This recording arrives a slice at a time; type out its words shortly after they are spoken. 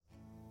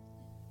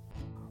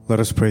Let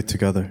us pray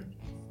together.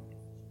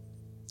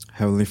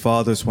 Heavenly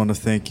Father, I just want to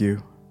thank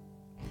you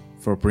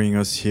for bringing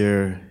us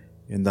here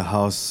in the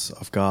house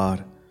of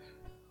God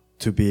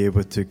to be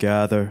able to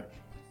gather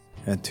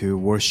and to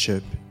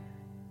worship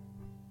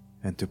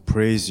and to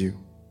praise you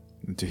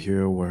and to hear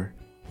your word.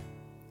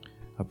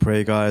 I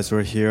pray, God, as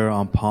we're here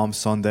on Palm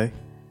Sunday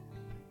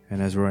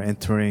and as we're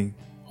entering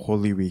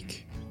Holy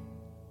Week,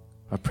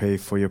 I pray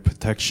for your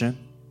protection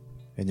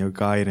and your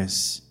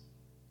guidance,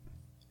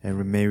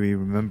 and may we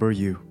remember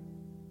you,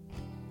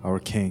 our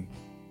King,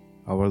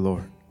 our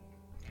Lord,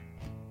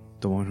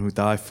 the one who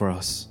died for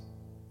us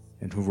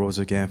and who rose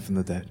again from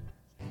the dead.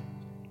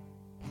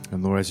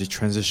 And Lord, as you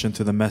transition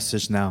to the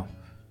message now,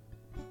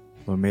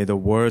 Lord, may the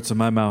words of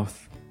my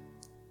mouth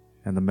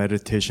and the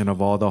meditation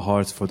of all the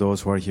hearts for those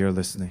who are here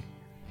listening,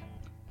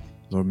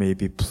 Lord, may it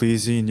be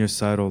pleasing in your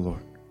sight, O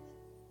Lord.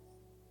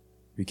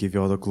 We give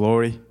you all the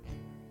glory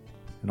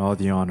and all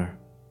the honor,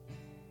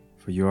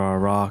 for you are our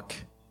rock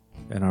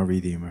and our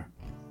Redeemer.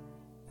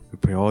 We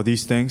pray all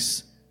these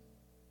things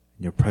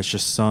in your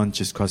precious Son,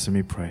 Jesus Christ, and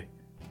we pray.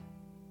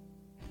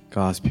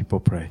 God's people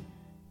pray.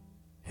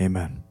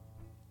 Amen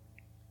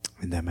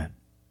and amen.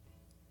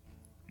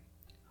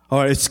 All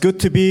right, it's good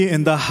to be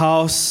in the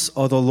house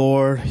of the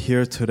Lord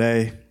here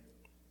today.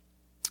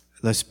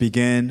 Let's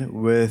begin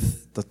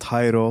with the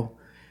title.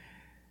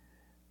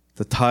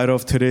 The title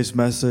of today's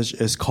message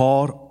is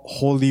called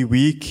Holy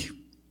Week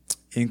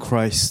in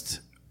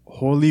Christ.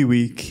 Holy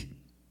Week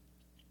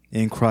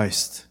in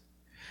Christ.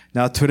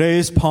 Now, today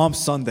is Palm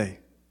Sunday,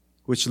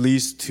 which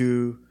leads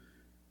to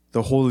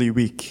the Holy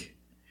Week.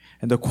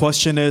 And the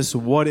question is,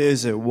 what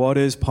is it? What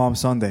is Palm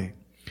Sunday?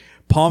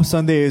 Palm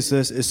Sunday is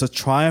this. It's a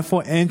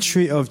triumphal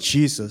entry of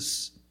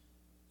Jesus,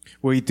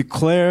 where he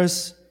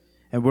declares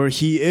and where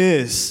he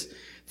is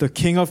the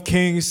King of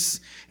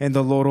Kings and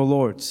the Lord of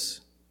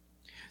Lords.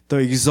 The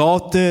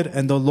exalted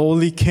and the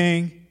lowly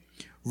King,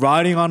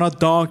 riding on a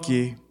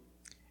donkey,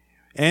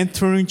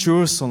 entering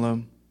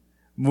Jerusalem,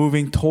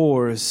 moving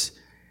towards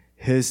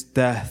his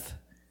death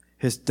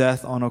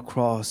on a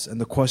cross.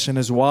 And the question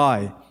is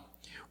why?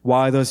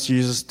 Why does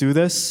Jesus do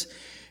this?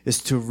 It's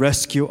to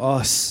rescue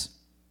us.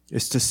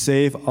 It's to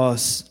save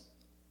us.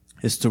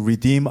 It's to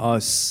redeem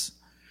us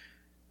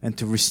and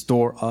to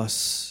restore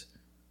us.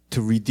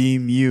 To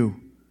redeem you,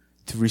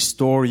 to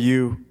restore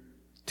you,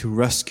 to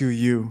rescue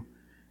you,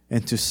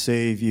 and to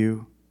save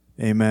you.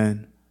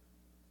 Amen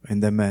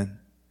and amen.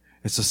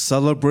 It's a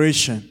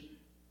celebration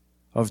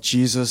of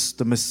Jesus,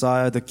 the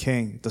Messiah, the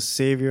King, the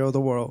Savior of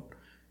the world,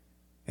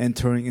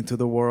 entering into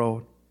the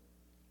world,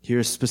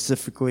 here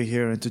specifically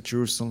here into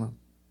Jerusalem,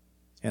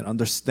 and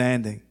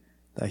understanding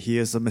that he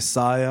is the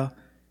Messiah,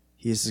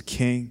 he is the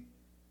King,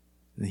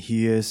 and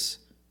he is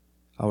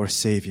our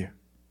Savior.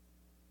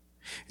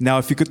 Now,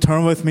 if you could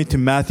turn with me to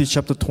Matthew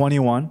chapter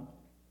 21,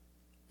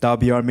 that'll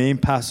be our main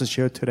passage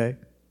here today,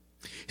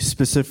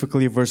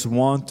 specifically verse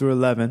 1 through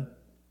 11.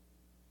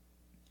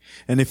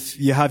 And if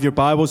you have your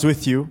Bibles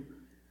with you,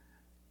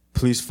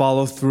 please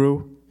follow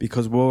through,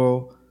 because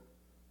we'll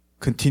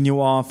continue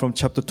on from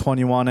chapter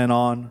 21 and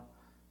on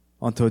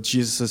until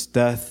Jesus'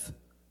 death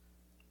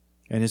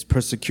and his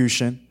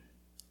persecution.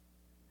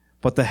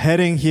 But the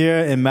heading here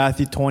in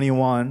Matthew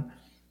 21,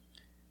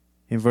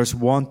 in verse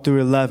 1 through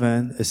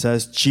 11, it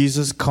says,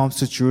 Jesus comes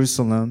to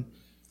Jerusalem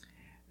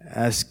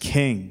as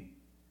King.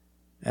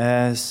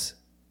 As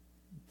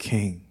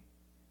King.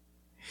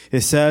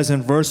 It says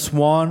in verse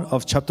 1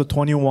 of chapter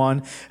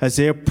 21, as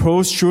they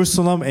approached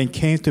Jerusalem and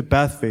came to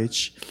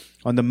Bethphage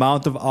on the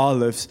Mount of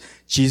Olives,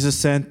 Jesus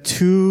sent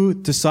 2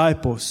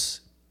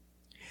 disciples,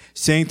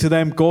 saying to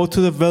them, go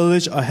to the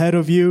village ahead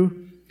of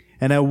you,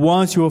 and at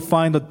once you will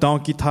find a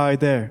donkey tied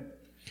there,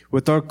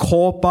 with her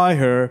colt by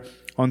her.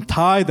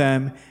 Untie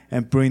them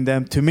and bring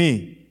them to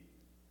me.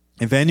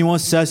 If anyone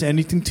says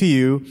anything to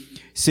you,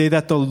 say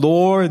that the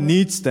Lord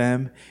needs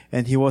them,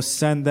 and he will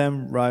send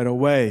them right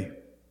away.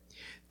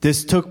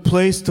 This took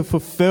place to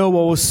fulfill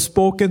what was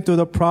spoken through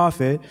the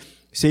prophet.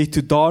 Say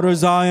to daughter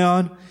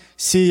Zion,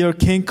 see, your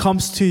king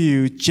comes to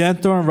you,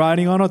 gentle and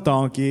riding on a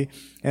donkey,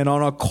 and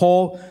on a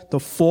colt, the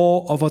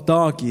foal of a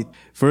donkey.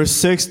 Verse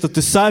 6, the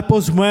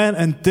disciples went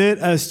and did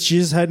as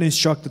Jesus had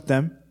instructed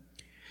them.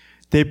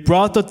 They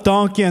brought the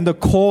donkey and the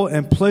colt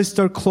and placed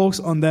their cloaks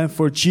on them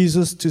for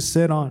Jesus to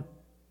sit on.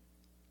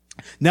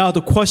 Now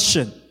the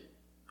question,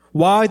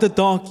 why the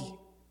donkey?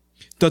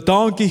 The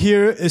donkey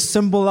here is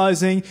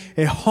symbolizing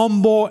a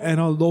humble and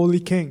a lowly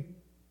king.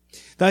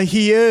 That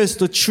he is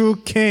the true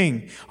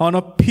king on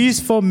a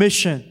peaceful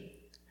mission,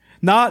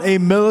 not a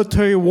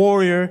military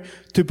warrior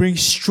to bring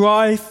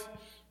strife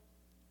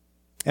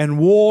and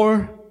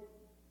war.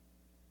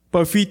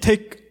 But if we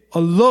take a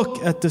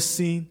look at the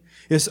scene,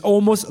 it's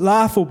almost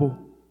laughable,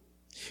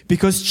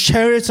 because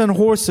chariots and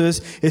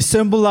horses, it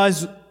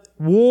symbolizes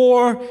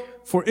war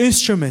for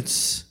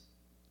instruments.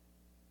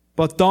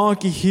 But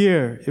donkey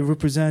here, it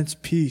represents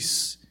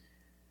peace.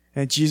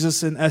 And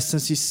Jesus, in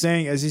essence, he's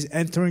saying, as he's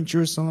entering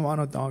Jerusalem on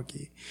a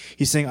donkey,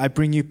 he's saying, I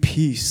bring you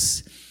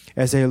peace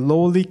as a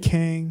lowly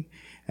king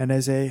and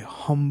as a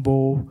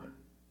humble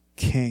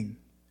king.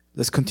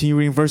 Let's continue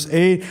reading verse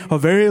 8. A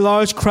very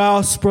large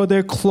crowd spread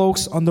their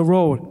cloaks on the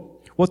road.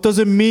 What does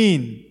it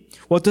mean?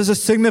 What does it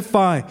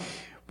signify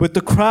with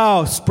the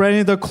crowd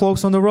spreading their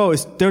cloaks on the road?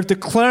 They're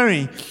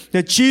declaring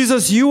that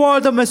Jesus, you are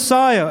the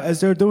Messiah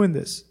as they're doing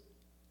this.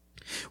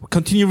 We'll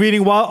continue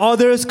reading. While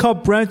others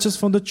cut branches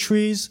from the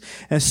trees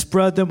and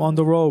spread them on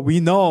the road. We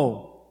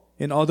know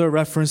in other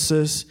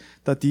references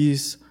that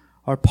these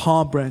are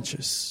palm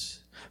branches.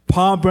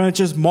 Palm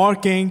branches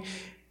marking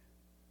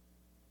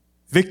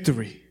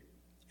victory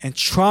and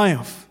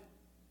triumph.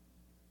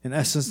 In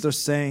essence, they're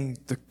saying,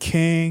 the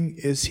King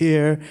is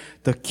here,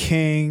 the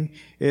King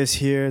is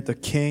here, the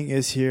King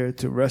is here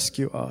to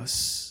rescue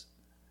us.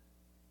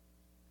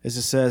 As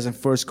it says in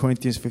 1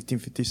 Corinthians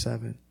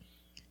 15:57,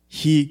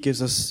 He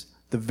gives us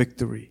the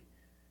victory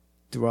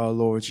through our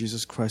Lord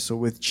Jesus Christ. So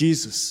with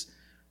Jesus,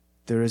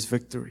 there is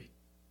victory.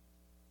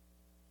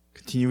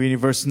 Continue reading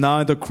verse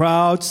 9. The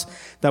crowds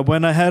that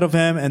went ahead of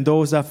him and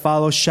those that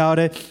followed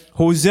shouted,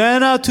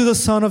 Hosanna to the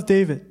Son of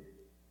David.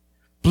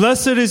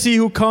 Blessed is he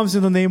who comes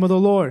in the name of the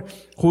Lord.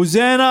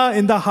 Hosanna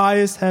in the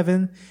highest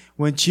heaven.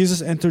 When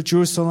Jesus entered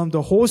Jerusalem,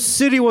 the whole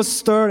city was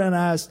stirred and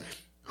asked,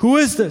 Who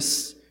is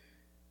this?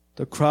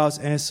 The crowds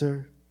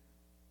answered,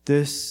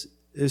 This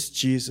is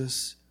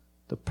Jesus,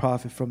 the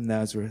prophet from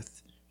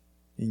Nazareth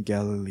in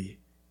Galilee.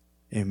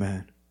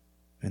 Amen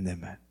and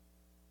amen.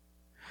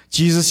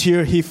 Jesus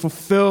here, he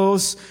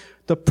fulfills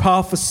the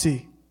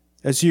prophecy.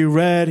 As you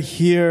read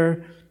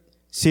here,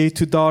 say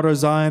to daughter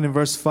Zion in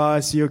verse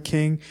 5, See your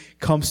king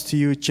comes to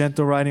you,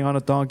 gentle riding on a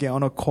donkey,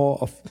 on a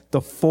colt of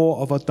the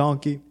foal of a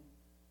donkey.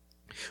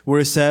 Where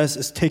it says,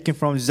 it's taken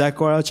from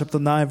Zechariah chapter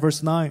 9,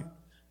 verse 9.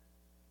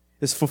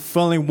 It's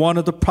fulfilling one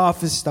of the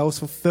prophecies that was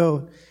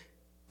fulfilled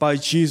by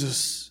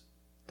Jesus,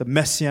 the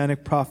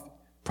messianic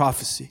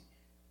prophecy.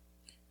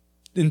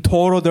 In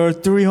total, there are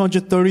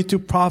 332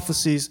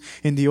 prophecies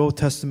in the Old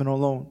Testament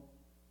alone.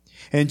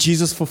 And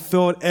Jesus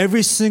fulfilled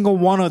every single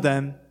one of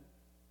them,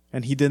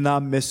 and he did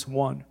not miss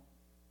one.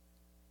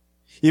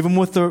 Even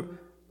with the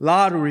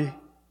lottery,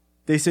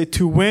 they say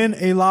to win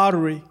a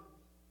lottery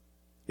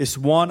is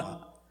 1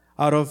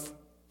 out of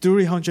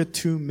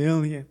 302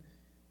 million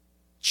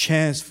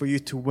chance for you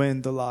to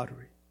win the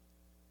lottery.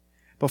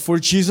 But for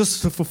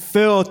Jesus to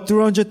fulfill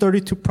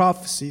 332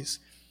 prophecies,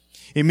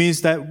 it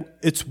means that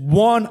it's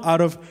 1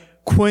 out of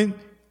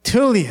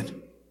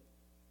quintillion.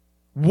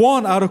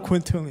 1 out of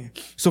quintillion.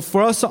 So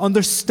for us to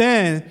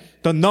understand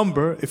the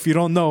number, if you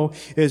don't know,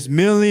 is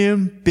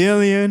million,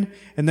 billion,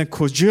 and then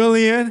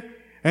quadrillion,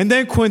 and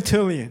then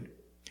quintillion.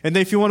 And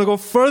then if you want to go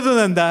further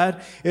than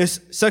that, it's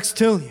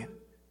sextillion.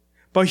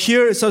 But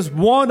here it says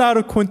 1 out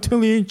of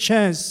quintillion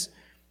chance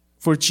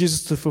for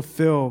Jesus to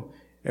fulfill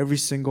every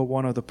single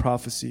one of the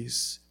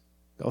prophecies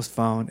that was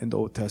found in the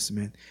Old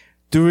Testament.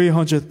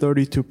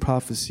 332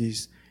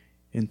 prophecies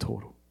in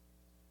total.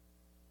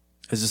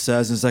 As it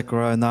says in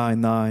Zechariah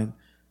 9:9,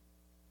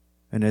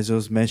 and as it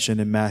was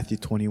mentioned in Matthew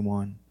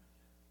 21,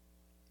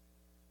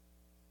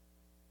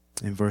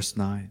 in verse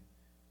 9,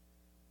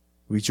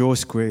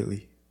 Rejoice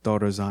greatly,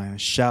 daughter Zion.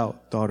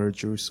 Shout, daughter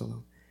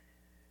Jerusalem.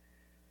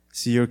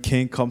 See, your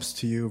king comes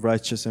to you,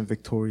 righteous and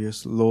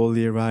victorious,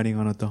 lowly riding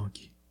on a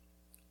donkey,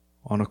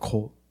 on a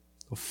colt,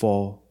 the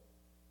foal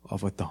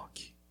of a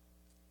donkey.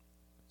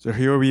 So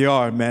here we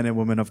are, men and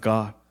women of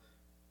God.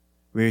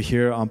 We're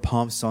here on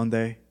Palm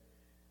Sunday,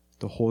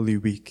 the Holy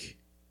Week.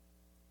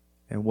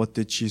 And what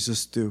did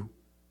Jesus do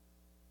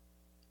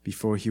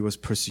before he was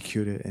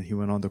persecuted and he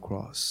went on the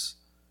cross?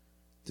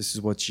 This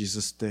is what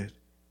Jesus did.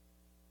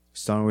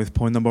 Starting with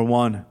point number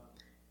 1.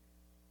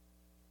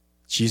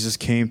 Jesus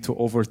came to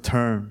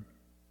overturn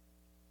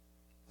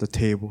the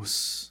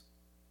tables.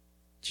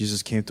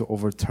 Jesus came to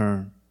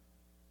overturn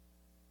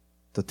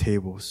the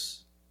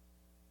tables.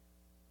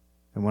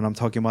 And when I'm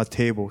talking about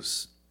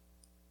tables,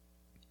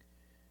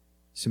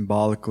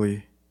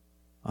 symbolically,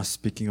 I'm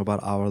speaking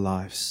about our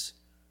lives.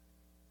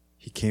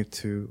 He came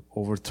to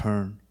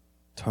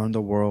turn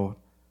the world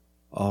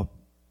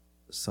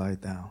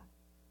upside down.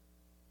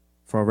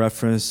 For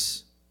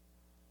reference,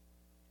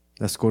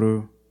 let's go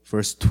to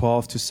verse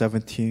 12 to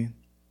 17.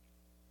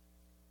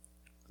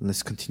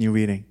 Let's continue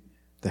reading.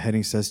 The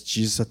heading says,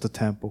 Jesus at the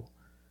temple.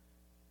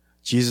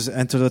 Jesus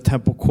entered the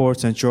temple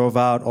courts and drove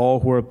out all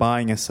who were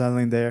buying and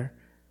selling there.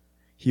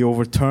 He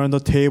overturned the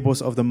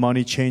tables of the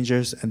money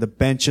changers and the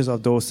benches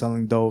of those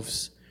selling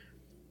doves.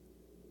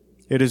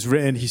 It is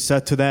written, he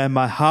said to them,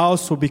 My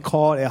house will be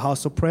called a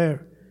house of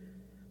prayer,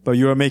 but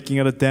you are making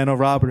it a den of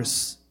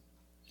robbers.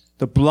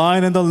 The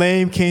blind and the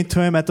lame came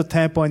to him at the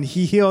temple, and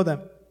he healed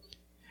them.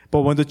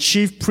 But when the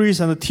chief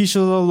priests and the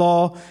teachers of the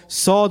law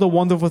saw the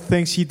wonderful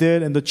things he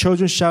did, and the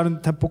children shouted in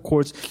the temple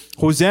courts,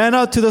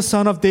 Hosanna to the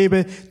Son of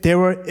David, they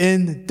were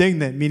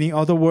indignant, meaning, in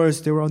other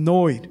words, they were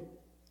annoyed.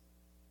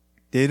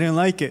 They didn't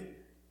like it.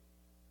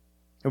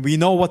 And we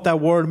know what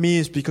that word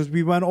means because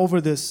we went over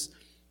this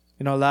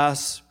in our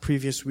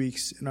previous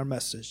weeks in our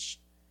message.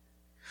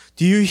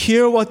 Do you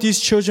hear what these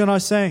children are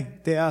saying?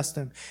 They asked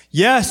him.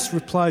 Yes,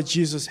 replied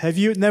Jesus. Have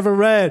you never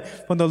read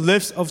from the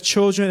lips of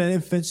children and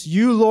infants,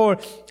 you, Lord,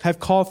 have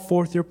called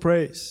forth your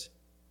praise?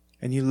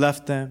 And he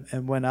left them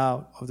and went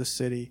out of the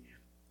city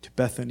to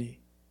Bethany,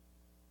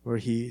 where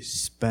he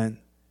spent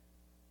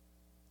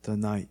the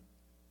night.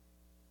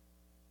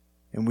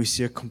 And we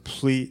see a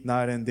complete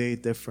night and day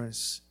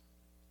difference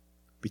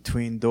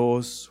between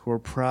those who are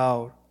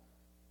proud,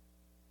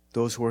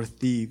 those who are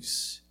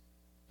thieves,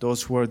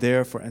 those who are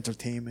there for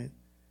entertainment,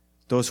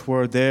 those who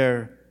are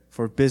there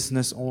for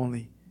business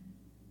only,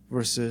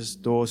 versus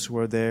those who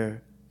are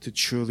there to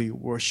truly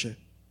worship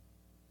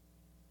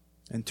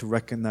and to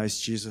recognize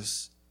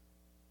Jesus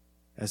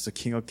as the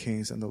King of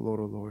Kings and the Lord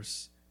of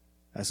Lords,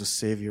 as the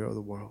Savior of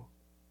the world.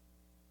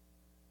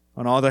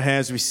 On the other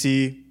hand, we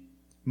see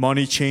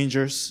money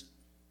changers,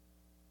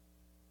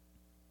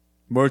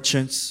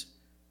 merchants,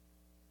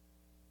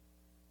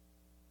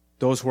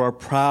 those who are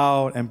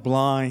proud and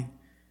blind,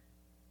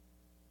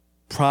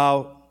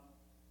 proud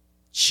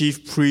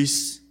chief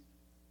priests,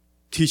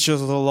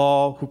 teachers of the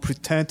law who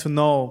pretend to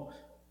know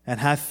and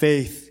have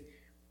faith,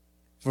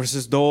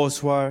 versus those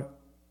who are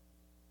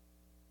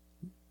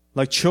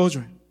like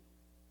children,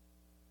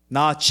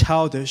 not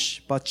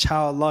childish, but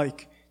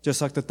childlike,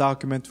 just like the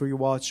documentary we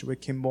watched with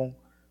Kim Bong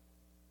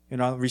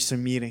in our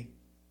recent meeting,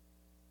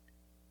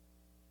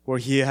 where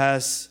he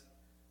has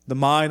the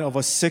mind of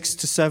a 6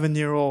 to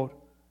 7-year-old,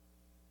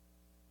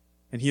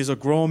 and he is a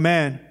grown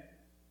man,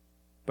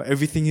 but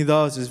everything he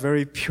does is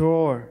very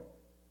pure.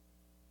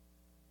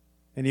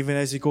 And even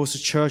as he goes to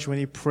church, when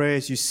he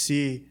prays, you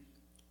see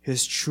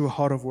his true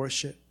heart of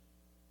worship.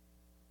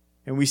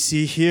 And we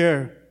see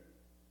here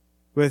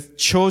with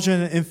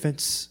children and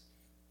infants,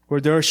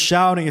 where they're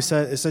shouting, it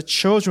said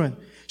children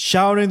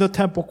shouting in the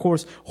temple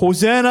courts,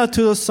 Hosanna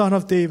to the Son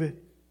of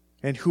David.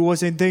 And who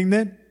was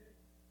indignant?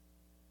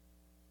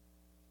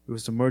 It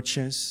was the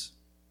merchants,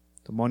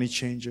 the money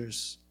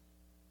changers,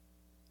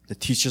 the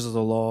teachers of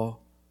the law,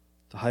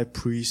 the high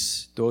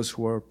priests, those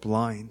who are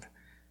blind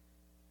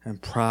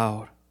and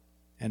proud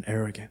and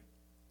arrogant.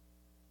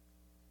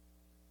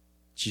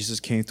 Jesus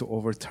came to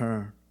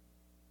overturn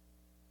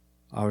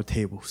our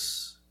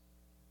tables,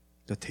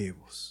 the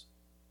tables.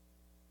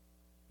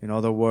 In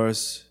other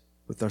words,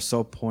 with our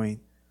sub-point,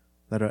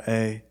 letter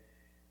A,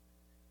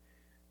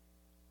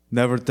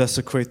 never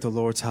desecrate the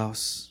Lord's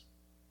house.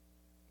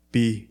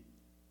 B,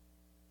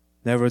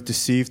 never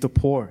deceive the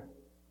poor.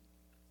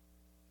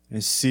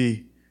 And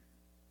C,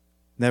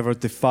 never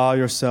defile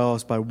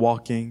yourselves by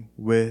walking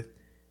with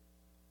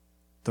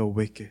the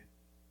wicked.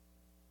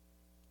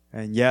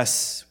 And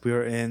yes, we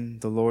are in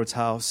the Lord's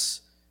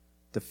house,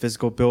 the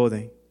physical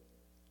building.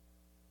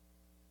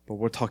 But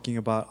we're talking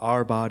about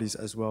our bodies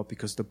as well,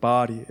 because the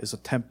body is a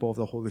temple of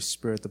the Holy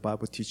Spirit, the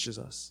Bible teaches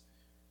us.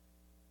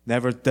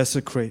 Never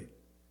desecrate,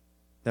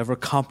 never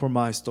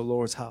compromise the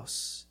Lord's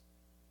house.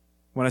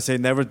 When I say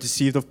never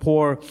deceive the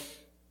poor,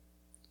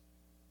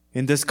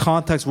 in this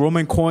context,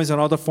 Roman coins and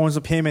other forms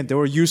of payment, they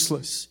were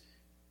useless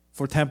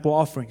for temple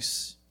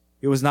offerings.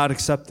 It was not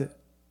accepted.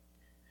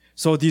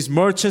 So these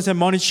merchants and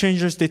money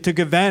changers, they took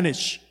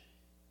advantage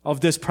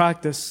of this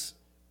practice,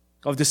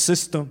 of this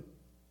system.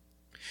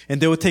 And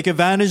they would take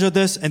advantage of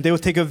this, and they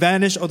would take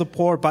advantage of the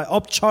poor by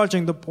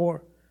upcharging the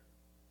poor.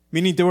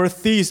 Meaning they were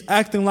thieves,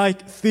 acting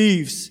like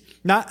thieves.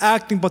 Not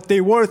acting, but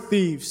they were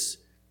thieves.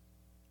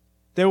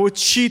 They would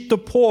cheat the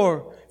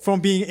poor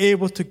from being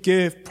able to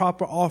give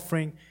proper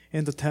offering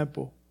in the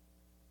temple.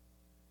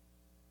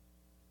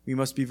 We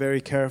must be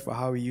very careful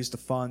how we use the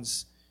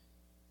funds,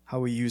 how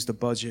we use the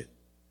budget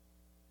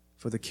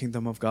for the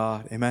kingdom of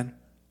God. Amen?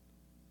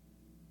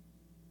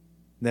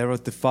 Never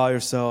defile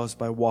yourselves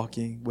by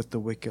walking with the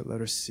wicked.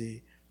 Let us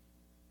see.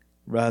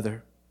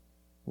 Rather,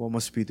 what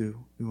must we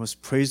do? We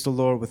must praise the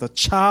Lord with a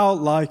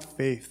childlike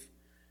faith.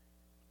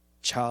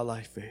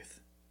 Childlike faith.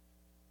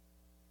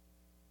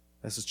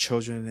 As the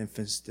children and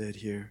infants did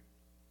here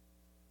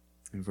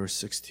in verse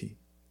 16.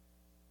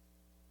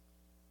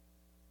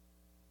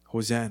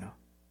 Hosanna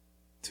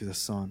to the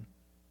Son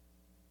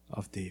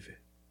of David.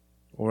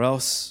 Or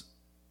else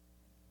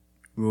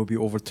we will be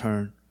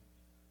overturned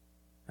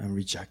and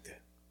rejected.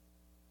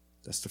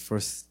 That's the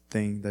first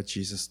thing that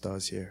Jesus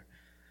does here.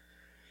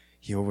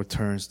 He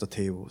overturns the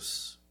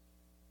tables.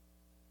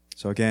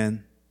 So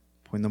again,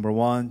 point number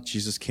 1,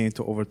 Jesus came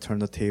to overturn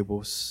the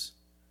tables.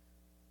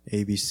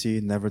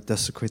 ABC, never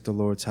desecrate the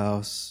Lord's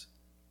house.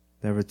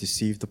 Never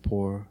deceive the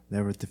poor.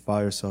 Never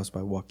defile yourselves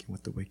by walking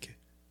with the wicked.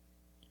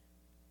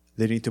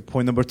 Leading to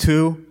point number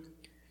 2,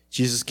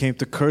 Jesus came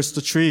to curse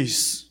the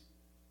trees.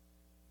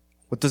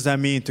 What does that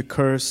mean, to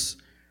curse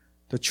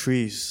the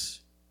trees?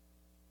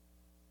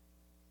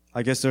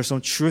 I guess there's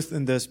some truth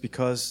in this,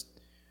 because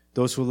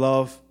those who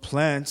love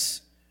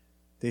plants,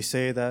 they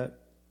say that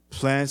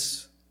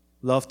plants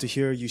love to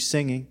hear you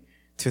singing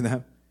to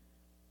them.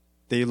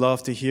 They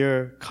love to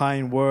hear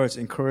kind words,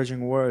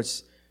 encouraging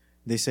words.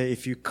 They say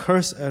if you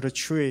curse at a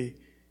tree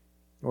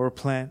or a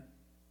plant,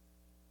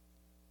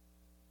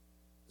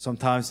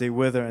 sometimes they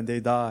wither and they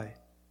die.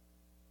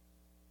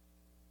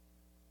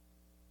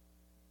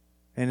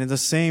 And in the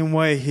same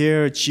way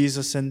here,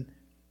 Jesus in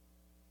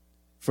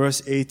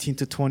verse 18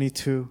 to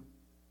 22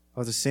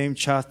 of the same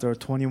chapter,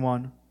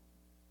 21,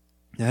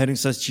 the heading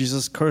says,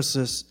 Jesus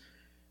curses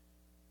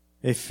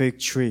a fig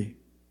tree.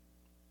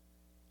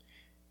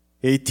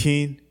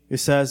 18, it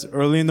says,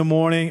 early in the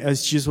morning,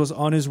 as Jesus was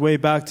on his way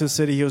back to the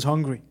city, he was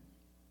hungry.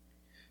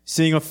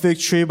 Seeing a fig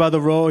tree by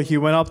the road, he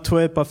went up to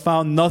it, but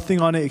found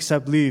nothing on it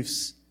except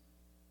leaves.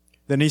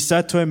 Then he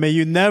said to him, may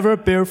you never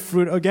bear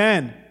fruit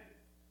again.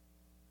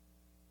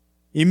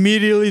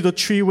 Immediately the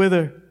tree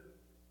withered.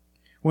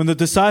 When the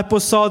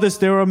disciples saw this,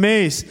 they were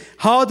amazed.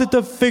 How did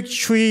the fig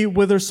tree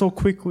wither so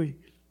quickly?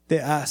 They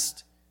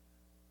asked.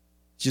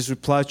 Jesus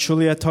replied,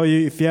 truly I tell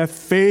you, if you have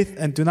faith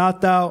and do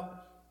not doubt,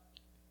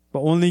 but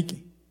only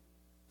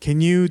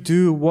can you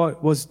do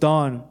what was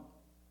done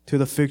to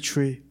the fig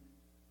tree,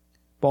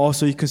 but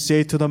also you can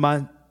say to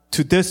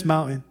this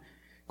mountain,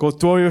 go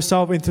throw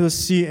yourself into the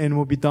sea and it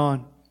will be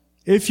done.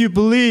 If you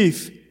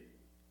believe,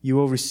 you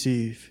will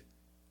receive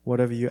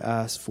whatever you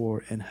ask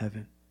for in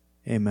heaven.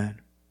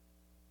 Amen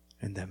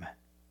and amen.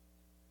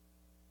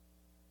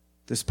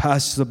 This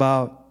passage is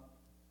about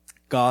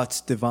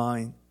God's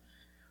divine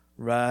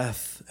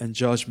wrath and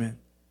judgment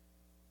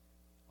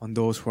on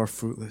those who are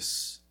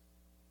fruitless,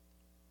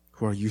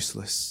 who are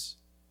useless,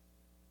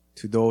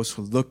 to those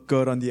who look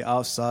good on the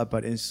outside,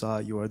 but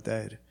inside you are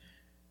dead.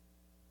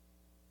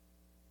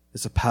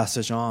 It's a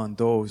passage on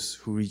those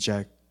who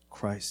reject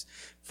Christ.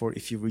 For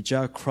if you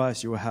reject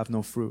Christ, you will have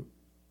no fruit.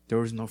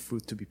 There is no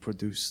fruit to be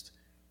produced.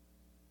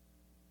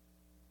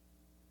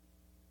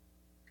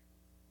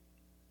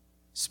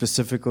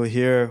 Specifically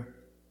here,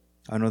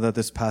 I know that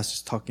this passage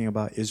is talking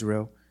about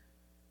Israel.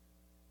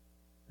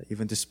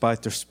 Even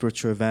despite their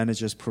spiritual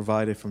advantages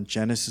provided from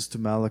Genesis to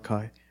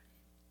Malachi,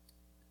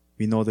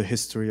 we know the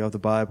history of the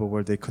Bible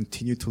where they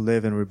continue to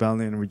live in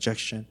rebellion and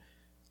rejection.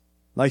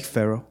 Like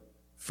Pharaoh.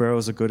 Pharaoh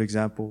is a good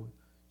example.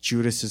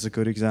 Judas is a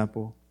good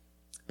example.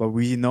 But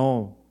we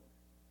know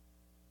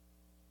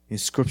in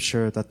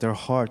Scripture that their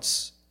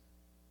hearts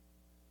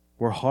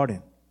were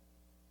hardened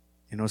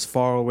and was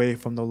far away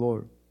from the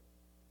Lord.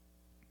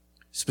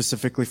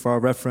 Specifically for our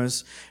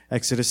reference,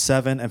 Exodus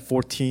 7 and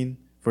 14,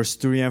 verse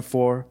 3 and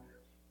 4.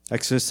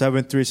 Exodus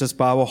 7:3 says,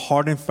 but I will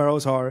harden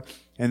Pharaoh's heart,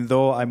 and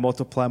though I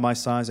multiply my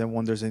signs and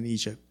wonders in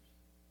Egypt.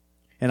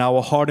 And I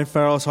will harden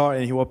Pharaoh's heart,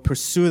 and he will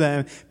pursue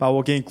them, but I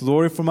will gain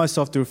glory for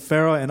myself through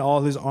Pharaoh and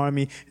all his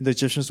army, and the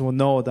Egyptians will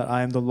know that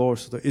I am the Lord.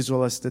 So the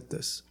Israelites did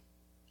this.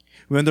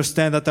 We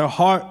understand that their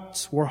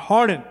hearts were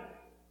hardened.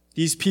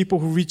 These people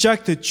who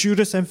rejected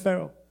Judas and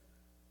Pharaoh.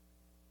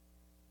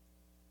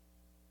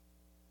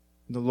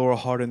 The Lord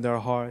hardened their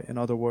heart. In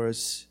other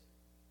words,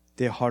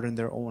 they hardened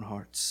their own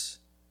hearts.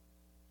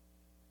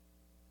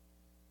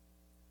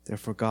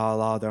 Therefore, God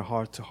allowed their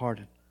heart to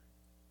harden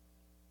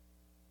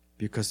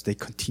because they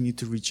continue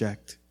to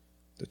reject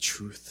the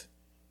truth.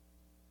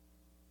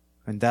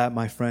 And that,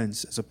 my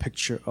friends, is a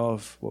picture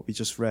of what we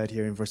just read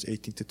here in verse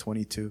 18 to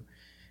 22.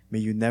 May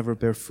you never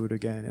bear fruit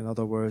again. In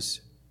other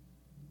words,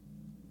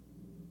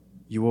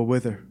 you will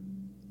wither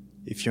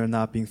if you're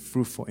not being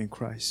fruitful in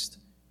Christ.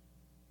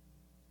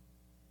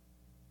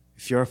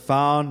 If you're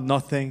found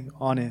nothing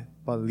on it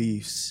but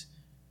leaves,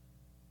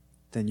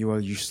 then you are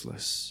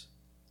useless,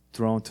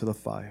 thrown to the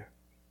fire.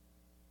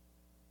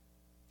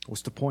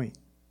 What's the point?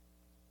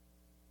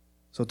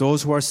 So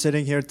those who are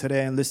sitting here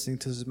today and listening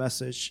to this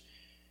message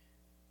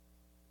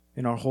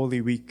in our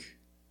Holy Week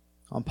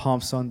on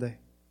Palm Sunday,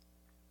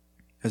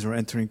 as we're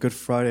entering Good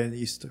Friday and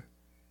Easter,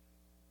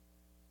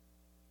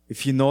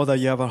 if you know that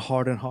you have a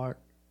hardened heart,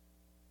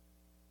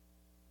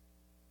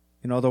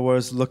 in other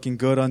words, looking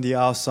good on the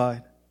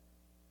outside,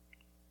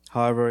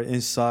 however,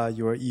 inside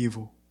you are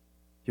evil.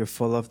 You're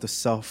full of the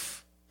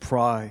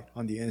self-pride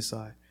on the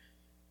inside.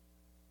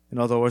 In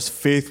other words,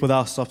 faith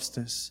without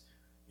substance.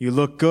 You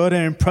look good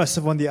and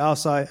impressive on the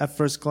outside at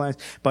first glance,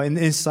 but in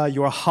the inside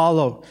you are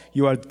hollow,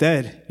 you are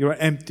dead, you are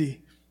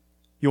empty.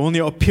 You only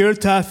appear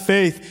to have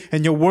faith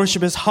and your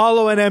worship is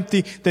hollow and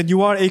empty, then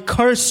you are a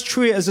cursed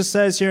tree, as it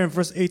says here in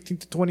verse 18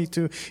 to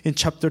 22 in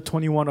chapter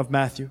 21 of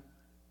Matthew.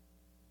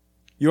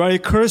 You are a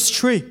cursed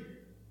tree.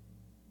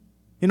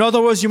 In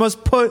other words, you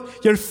must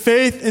put your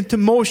faith into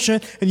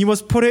motion and you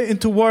must put it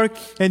into work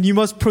and you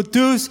must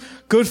produce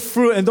good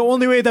fruit. And the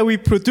only way that we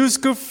produce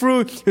good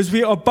fruit is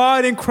we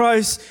abide in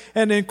Christ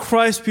and in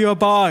Christ we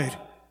abide.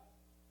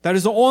 That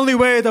is the only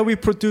way that we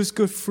produce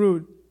good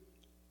fruit.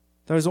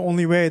 That is the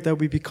only way that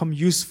we become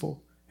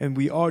useful, and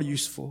we are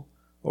useful,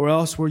 or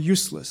else we're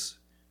useless.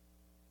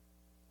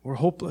 We're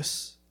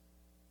hopeless.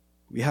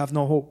 We have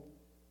no hope.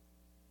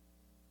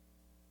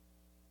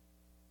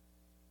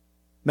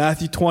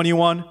 Matthew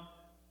 21.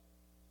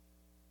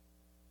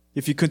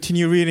 If you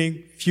continue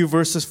reading a few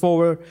verses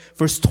forward,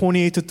 verse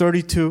 28 to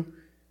 32,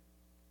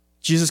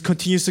 Jesus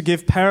continues to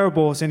give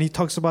parables and he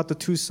talks about the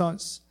two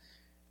sons.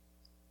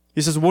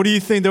 He says, what do you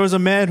think? There was a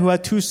man who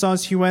had two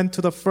sons. He went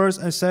to the first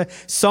and said,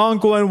 son,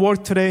 go and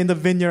work today in the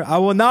vineyard. I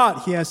will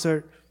not, he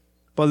answered.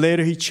 But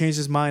later he changed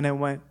his mind and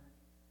went.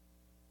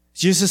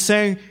 Jesus is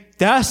saying,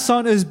 that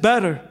son is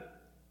better.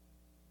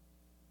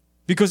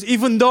 Because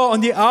even though on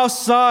the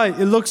outside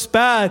it looks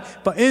bad,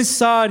 but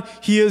inside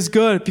he is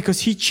good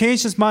because he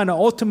changed his mind and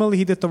ultimately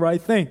he did the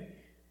right thing.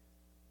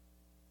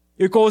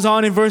 It goes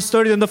on in verse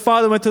 30, then the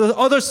father went to the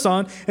other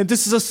son, and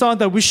this is a son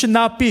that we should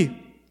not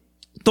be.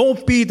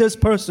 Don't be this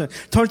person.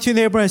 Turn to your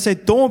neighbor and say,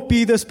 don't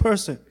be this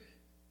person.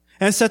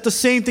 And said the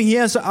same thing. He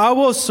answered, I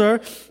will,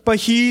 sir, but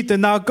he did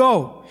not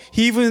go.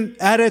 He even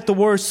added the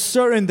word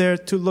sir in there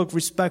to look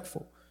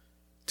respectful,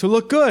 to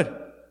look good.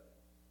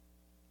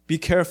 Be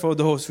careful of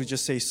those who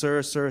just say,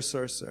 sir, sir,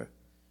 sir, sir.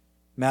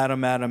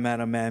 Madam, madam,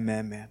 madam, man,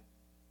 man, man.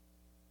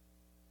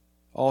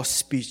 All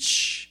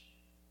speech,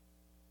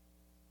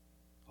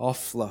 all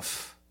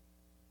fluff,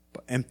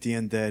 but empty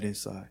and dead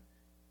inside.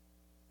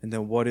 And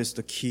then what is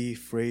the key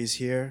phrase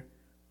here?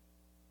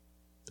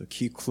 The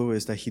key clue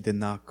is that he did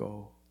not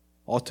go.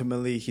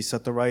 Ultimately, he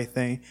said the right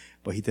thing,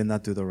 but he did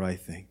not do the right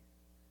thing.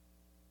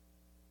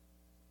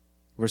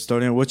 Verse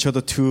 30, which of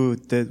the two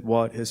did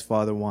what his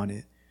father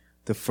wanted?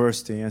 The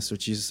first, they answered.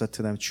 Jesus said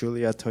to them,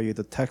 truly I tell you,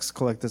 the tax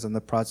collectors and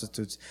the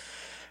prostitutes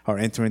are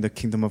entering the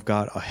kingdom of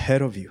God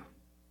ahead of you.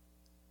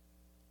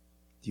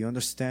 Do you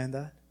understand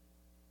that?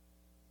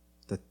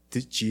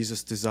 That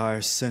Jesus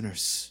desires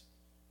sinners.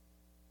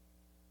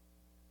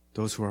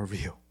 Those who are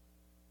real.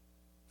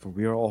 For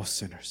we are all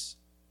sinners.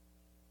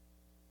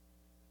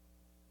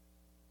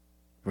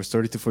 Verse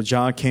 32, for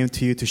John came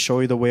to you to show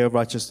you the way of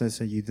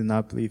righteousness, and you did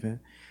not believe him.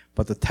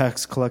 But the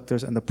tax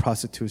collectors and the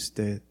prostitutes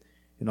did.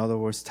 In other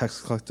words,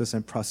 tax collectors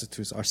and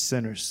prostitutes are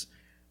sinners.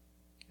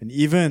 And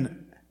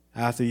even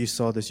after you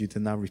saw this, you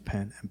did not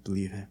repent and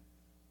believe him.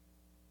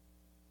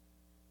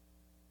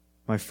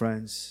 My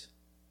friends,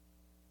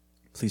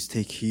 please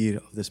take heed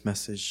of this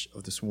message,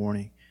 of this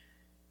warning.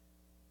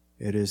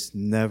 It is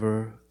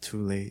never too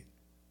late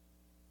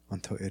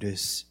until it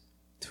is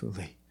too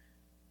late.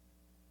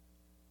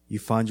 You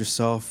find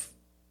yourself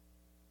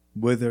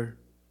withered,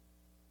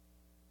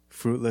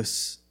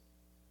 fruitless,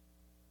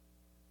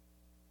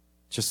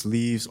 just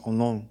leaves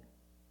alone,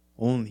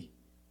 only.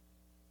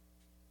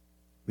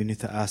 We need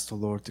to ask the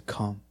Lord to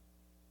come,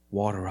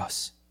 water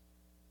us,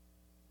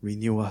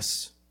 renew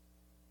us,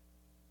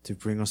 to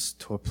bring us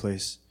to a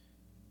place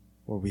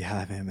where we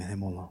have him and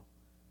him alone.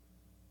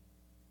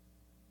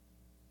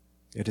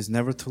 It is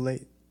never too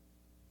late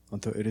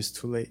until it is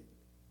too late.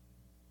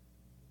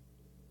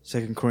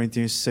 2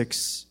 Corinthians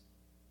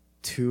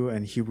 6:2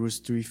 and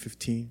Hebrews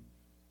 3:15.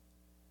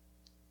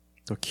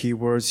 The key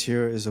words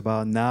here is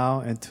about now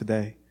and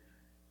today.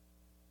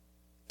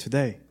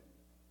 Today.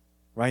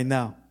 Right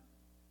now.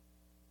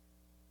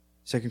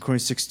 2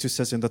 Corinthians 6:2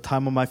 says, in the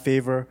time of my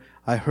favor,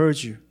 I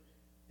heard you.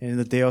 And in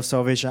the day of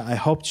salvation, I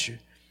helped you.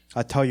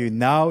 I tell you,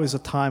 now is a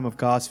time of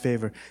God's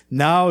favor.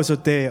 Now is a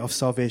day of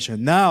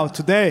salvation. Now,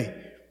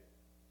 today.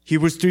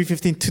 Hebrews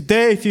 3:15,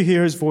 today if you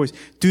hear his voice,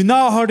 do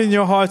not harden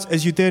your hearts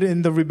as you did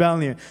in the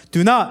rebellion.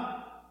 Do not.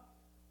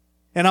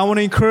 And I want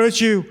to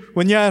encourage you,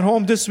 when you're at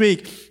home this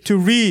week, to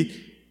read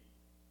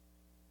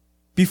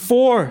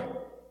before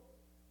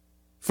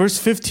verse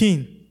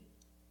 15.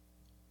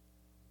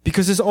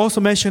 Because it's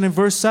also mentioned in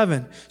verse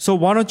 7. So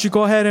why don't you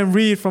go ahead and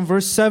read from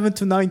verse 7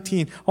 to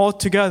 19 all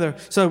together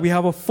so that we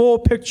have a full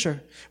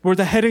picture where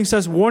the heading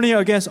says warning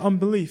against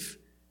unbelief.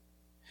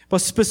 But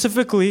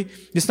specifically,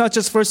 it's not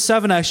just verse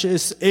 7 actually,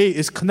 it's 8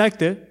 is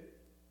connected.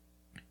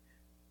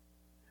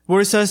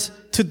 Where it says,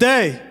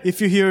 today,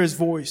 if you hear his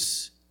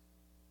voice.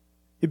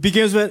 It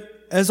begins with,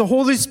 as the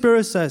Holy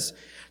Spirit says,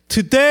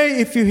 today,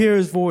 if you hear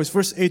his voice.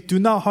 Verse 8, do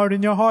not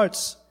harden your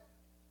hearts.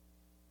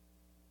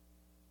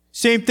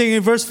 Same thing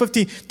in verse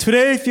 15.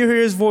 Today, if you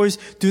hear his voice,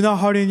 do not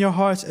harden your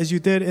hearts as you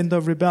did in the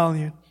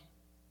rebellion.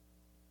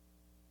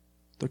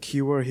 The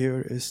key word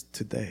here is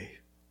today.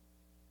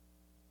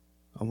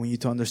 I want you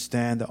to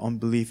understand that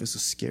unbelief is the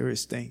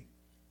scariest thing.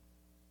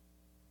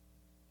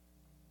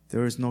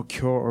 There is no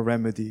cure or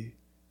remedy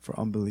for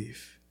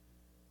unbelief.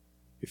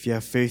 If you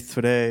have faith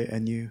today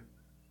and you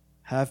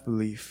have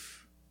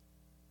belief,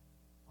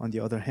 on the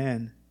other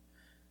hand,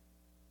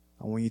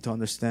 I want you to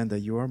understand that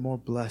you are more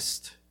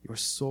blessed. You're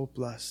so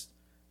blessed.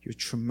 You're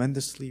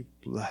tremendously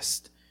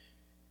blessed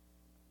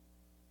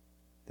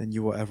than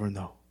you will ever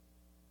know.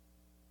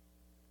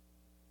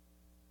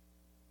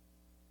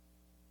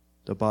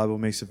 The Bible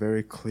makes it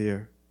very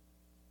clear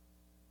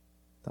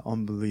that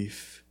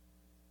unbelief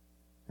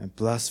and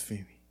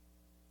blasphemy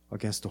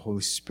against the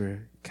Holy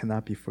Spirit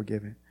cannot be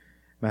forgiven.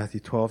 Matthew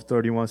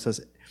 12:31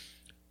 says,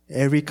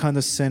 every kind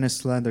of sin and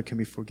slander can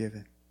be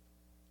forgiven.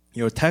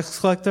 You're a tax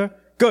collector?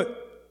 Good.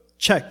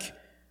 Check.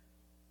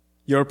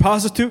 You're a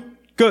prostitute?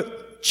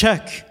 Good.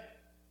 Check.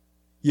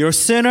 You're a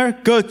sinner?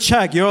 Good.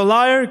 Check. You're a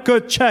liar?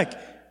 Good. Check.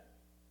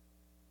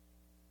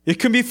 It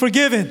can be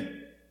forgiven.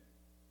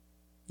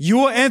 You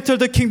will enter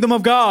the kingdom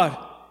of God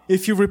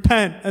if you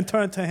repent and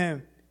turn to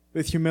him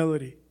with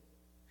humility.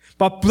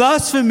 But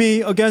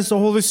blasphemy against the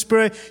Holy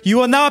Spirit, you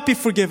will not be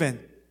forgiven.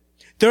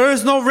 There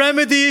is no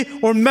remedy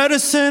or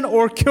medicine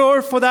or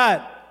cure for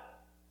that.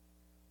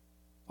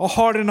 A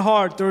hardened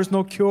heart, there is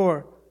no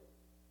cure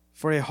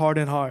for a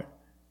hardened heart.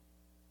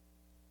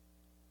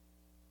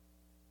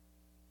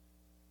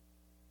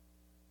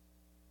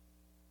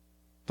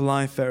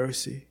 Blind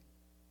Pharisee,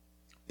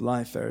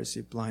 blind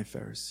Pharisee, blind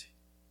Pharisee.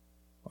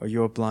 Are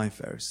you a blind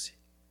Pharisee?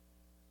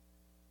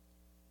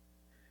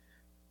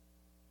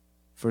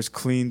 First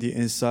clean the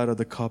inside of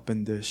the cup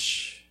and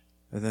dish,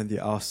 and then the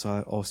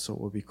outside also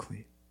will be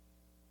clean.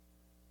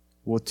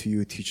 Woe to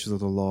you, teachers of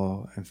the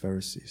law and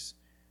Pharisees,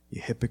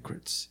 you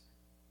hypocrites!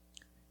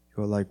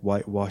 You are like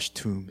whitewashed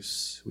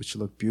tombs, which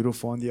look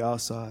beautiful on the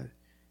outside,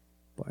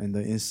 but in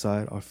the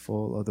inside are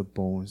full of the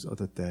bones of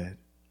the dead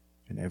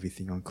and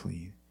everything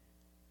unclean.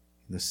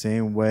 In the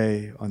same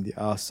way, on the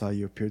outside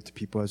you appear to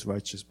people as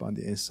righteous, but on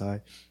the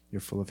inside you're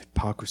full of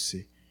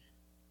hypocrisy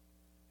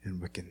and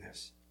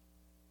wickedness.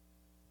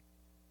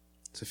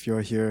 So if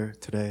you're here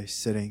today,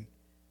 sitting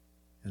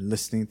and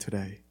listening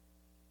today,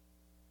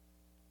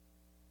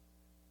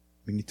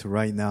 we need to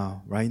right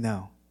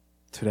now,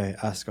 today,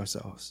 ask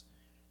ourselves,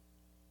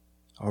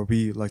 are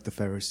we like the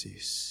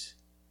Pharisees?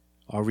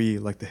 Are we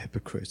like the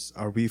hypocrites?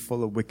 Are we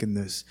full of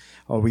wickedness?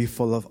 Are we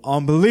full of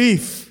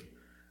unbelief?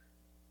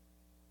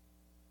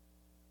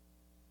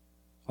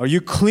 Are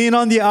you clean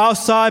on the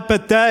outside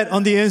but dead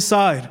on the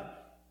inside?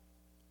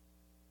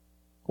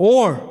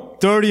 Or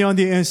dirty on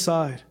the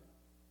inside?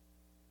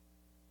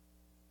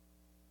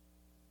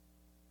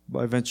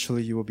 But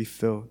eventually you will be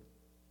filled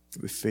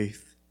with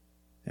faith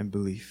and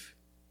belief.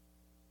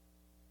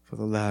 For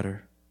the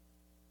latter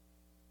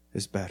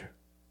is better.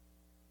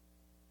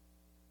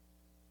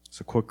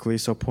 So quickly,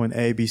 point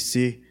A, B,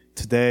 C.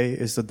 Today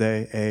is the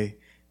day. A,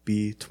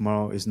 B,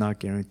 tomorrow is not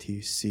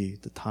guaranteed. C,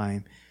 the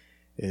time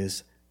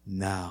is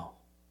now.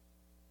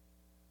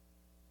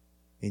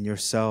 In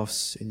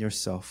yourself,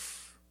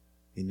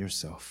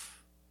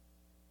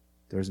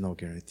 there is no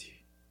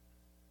guarantee.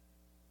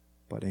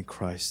 But in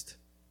Christ,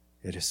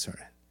 it is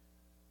certain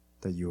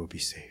that you will be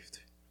saved.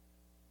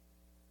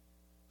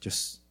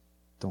 Just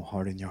don't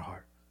harden your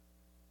heart.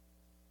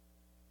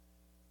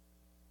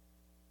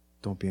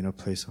 Don't be in a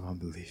place of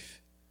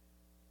unbelief.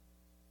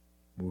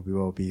 We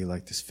will be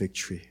like this fig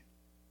tree.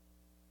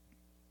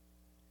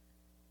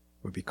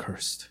 We'll be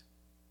cursed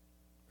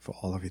for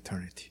all of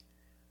eternity.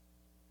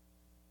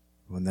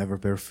 We will never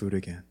bear fruit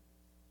again,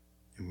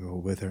 and we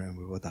will wither and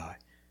we will die.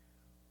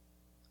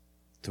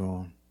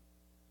 Thrown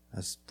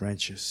as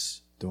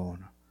branches,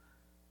 thrown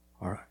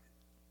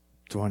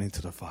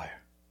into the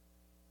fire.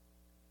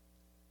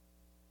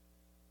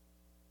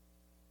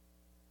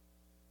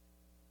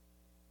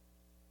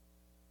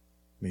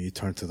 May you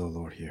turn to the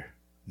Lord here,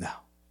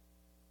 now,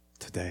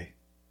 today,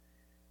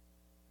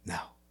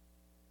 now.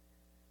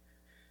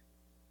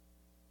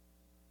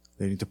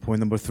 Leading to point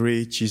number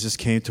 3, Jesus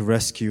came to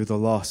rescue the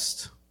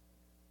lost.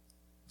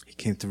 He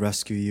came to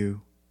rescue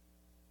you.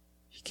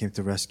 He came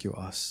to rescue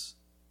us.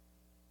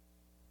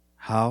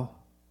 How?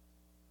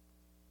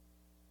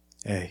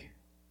 A.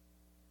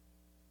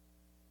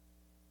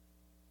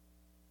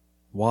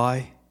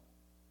 Why?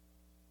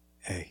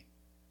 A.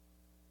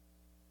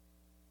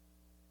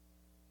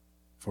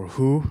 For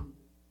who?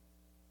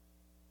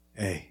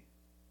 A.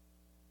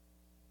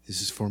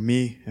 This is for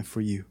me and for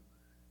you.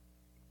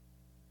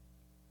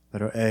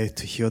 Letter A,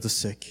 to heal the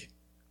sick.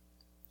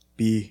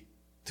 B,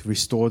 to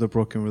restore the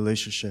broken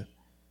relationship.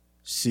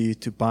 C,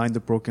 to bind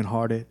the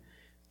brokenhearted.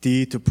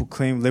 D, to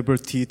proclaim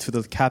liberty to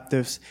the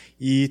captives.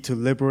 E, to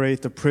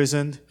liberate the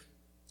prisoned.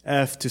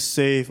 F, to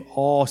save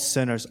all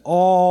sinners.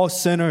 All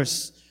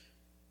sinners.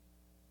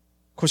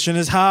 Question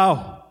is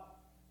how?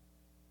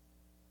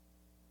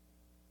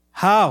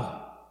 How?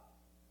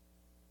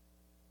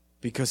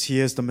 Because He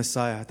is the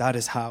Messiah. That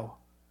is how.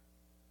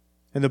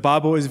 And the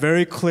Bible is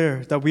very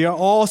clear that we are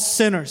all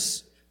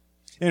sinners.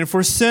 And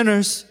for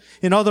sinners,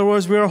 in other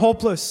words, we are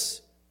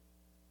hopeless.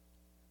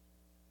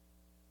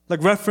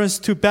 Like reference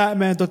to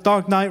Batman, The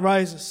Dark Knight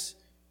Rises,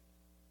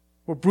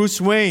 where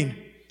Bruce Wayne,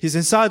 he's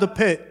inside the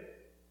pit.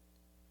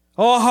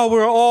 Oh, how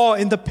we're all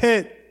in the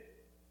pit.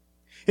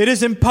 It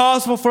is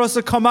impossible for us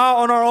to come out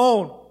on our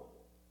own.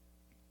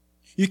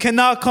 You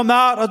cannot come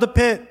out of the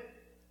pit.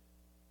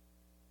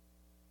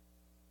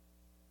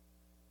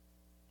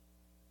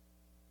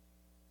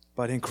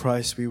 But in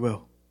Christ we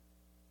will,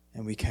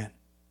 and we can.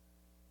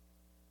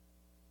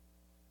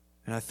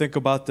 And I think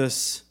about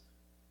this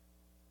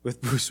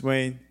with Bruce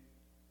Wayne.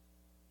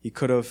 He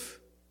could have,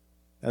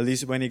 at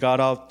least when he got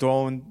out,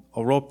 thrown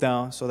a rope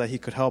down so that he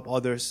could help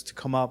others to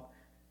come up.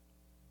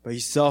 But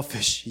he's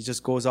selfish. He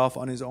just goes off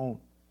on his own.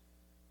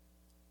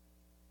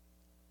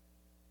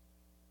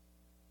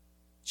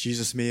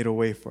 Jesus made a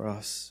way for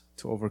us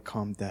to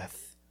overcome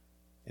death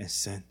and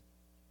sin.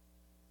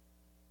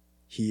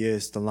 He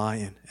is the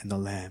lion and the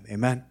lamb.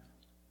 Amen.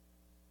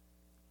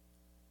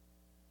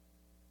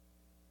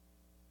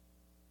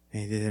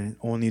 And He didn't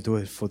only do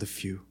it for the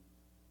few.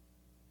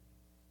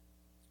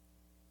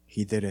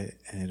 He did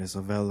it, and it is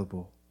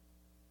available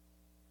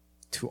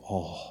to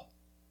all,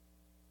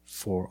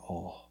 for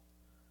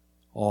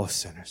all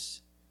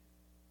sinners.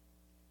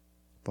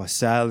 But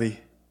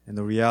sadly, and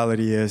the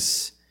reality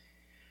is,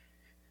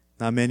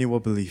 not many will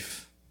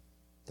believe.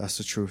 That's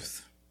the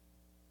truth.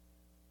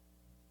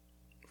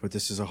 For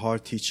this is a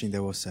hard teaching, they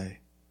will say.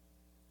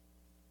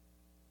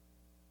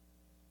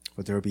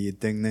 For they will be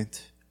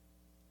indignant,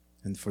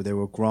 and for they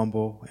will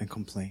grumble and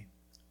complain.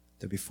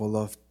 They'll be full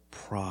of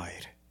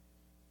pride.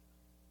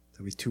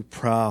 They'll be too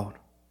proud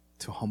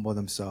to humble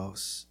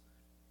themselves.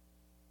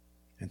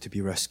 and to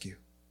be rescued.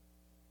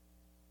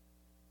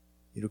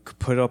 You could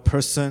put a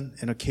person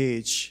in a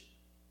cage,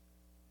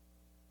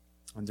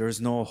 and there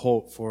is no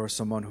hope for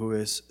someone who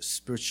is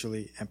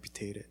spiritually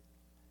amputated.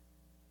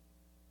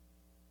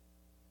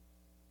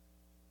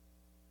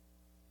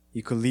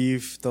 You could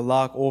leave the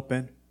lock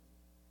open,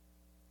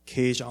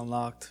 cage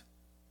unlocked.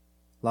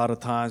 A lot of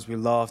times we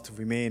love to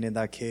remain in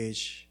that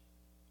cage.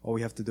 All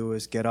we have to do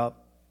is get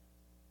up,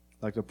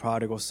 like the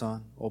prodigal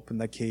son, open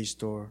that cage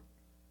door,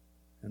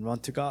 and run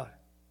to God.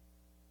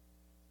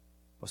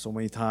 But so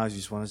many times we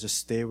just want to just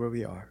stay where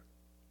we are.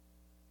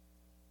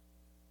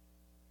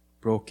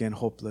 Broken,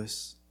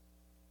 hopeless,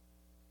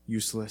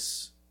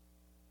 useless.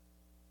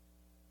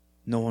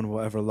 No one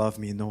will ever love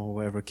me. No one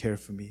will ever care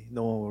for me.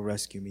 No one will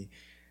rescue me.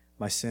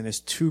 My sin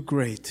is too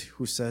great.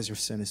 Who says your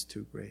sin is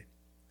too great?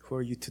 Who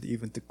are you to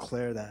even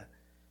declare that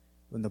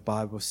when the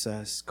Bible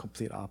says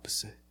complete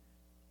opposite?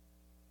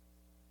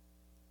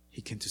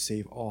 He came to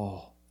save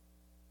all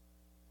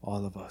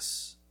of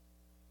us.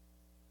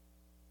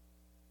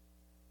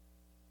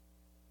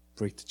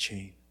 Break the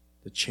chain.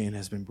 The chain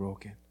has been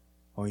broken.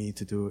 All you need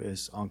to do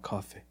is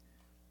uncuff it,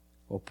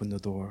 open the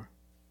door,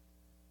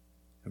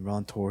 and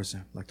run towards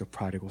him like the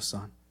prodigal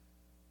son.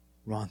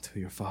 Run to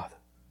your Father.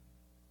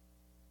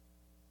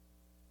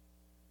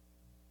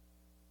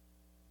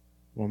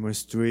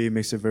 Romans 3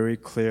 makes it very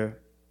clear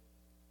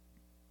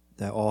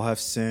that all have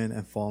sinned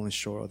and fallen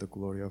short of the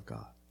glory of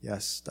God.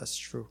 Yes, that's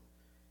true.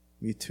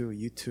 Me too,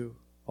 you too,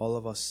 all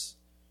of us.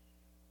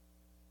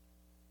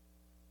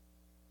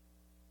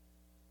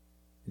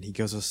 And he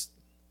gives us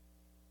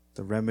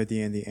the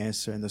remedy and the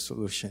answer and the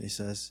solution. He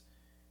says,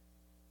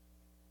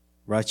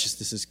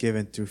 righteousness is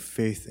given through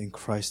faith in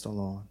Christ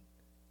alone,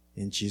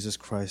 in Jesus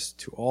Christ,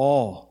 to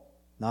all,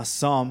 not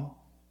some,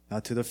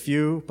 not to the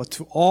few, but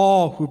to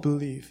all who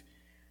believe.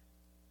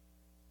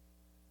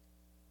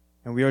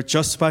 And we are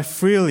justified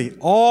freely.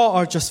 All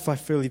are justified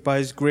freely by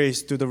His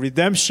grace through the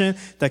redemption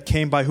that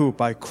came by who?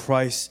 By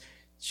Christ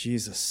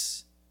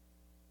Jesus.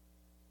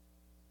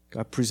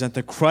 God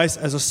presented Christ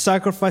as a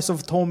sacrifice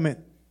of atonement.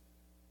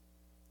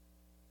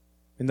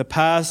 In the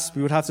past,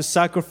 we would have to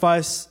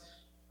sacrifice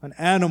an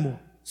animal,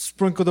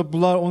 sprinkle the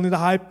blood, only the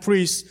high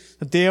priest,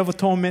 the Day of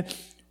Atonement,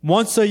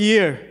 once a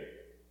year.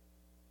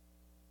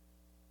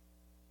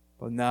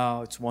 But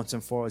now it's once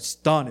and for all. It's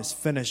done. It's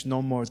finished.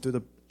 No more. Through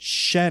the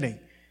shedding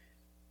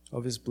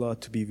of His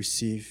blood to be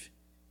received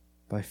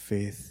by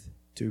faith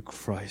through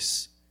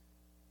Christ,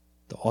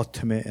 the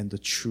ultimate and the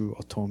true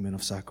atonement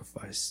of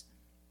sacrifice.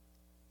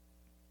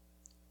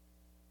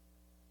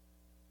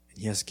 And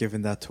He has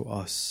given that to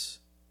us.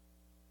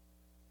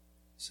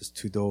 It says,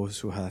 to those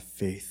who have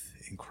faith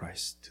in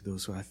Christ, to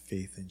those who have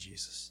faith in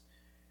Jesus.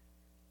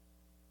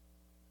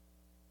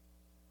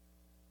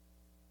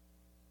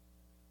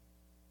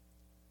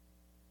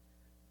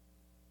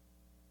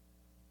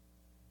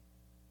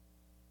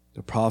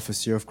 The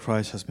prophecy of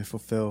Christ has been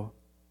fulfilled.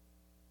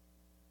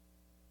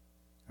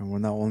 And we're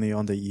not only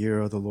on the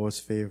year of the Lord's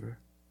favor,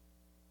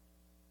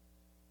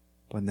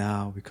 but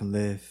now we can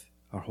live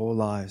our whole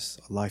lives,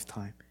 a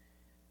lifetime,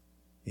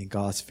 in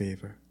God's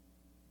favor.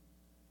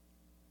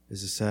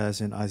 As it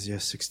says in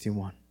Isaiah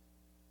 61.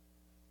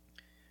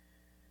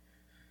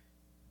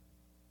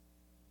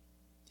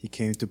 He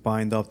came to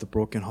bind up the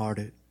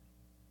brokenhearted,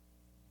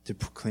 to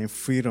proclaim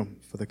freedom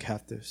for the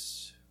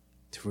captives,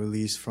 to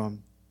release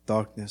from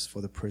darkness for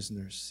the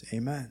prisoners.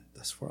 Amen.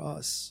 That's for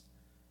us.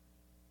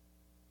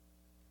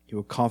 He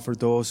will comfort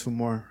those who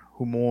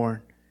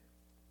mourn.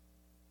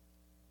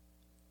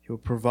 He will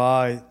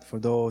provide for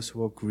those who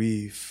will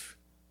grieve.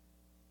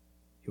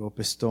 He will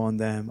bestow on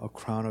them a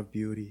crown of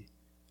beauty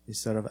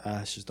instead of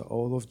ashes, the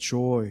oil of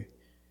joy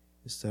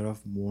instead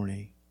of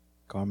mourning,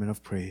 garment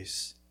of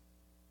praise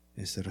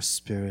instead of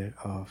spirit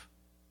of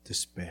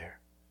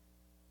despair.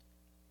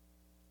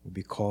 We'll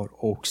be called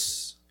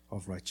oaks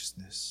of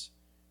righteousness,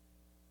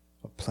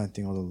 a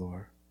planting of the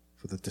Lord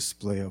for the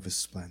display of His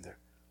splendor.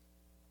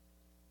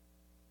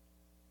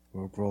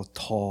 We'll grow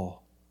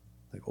tall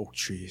like oak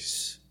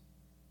trees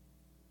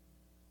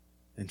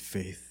in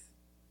faith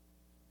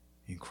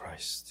in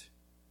Christ,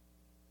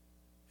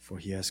 for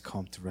He has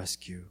come to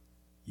rescue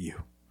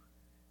you.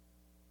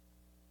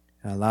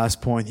 And our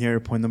last point here,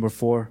 point number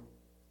 4.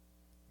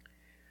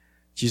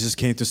 Jesus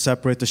came to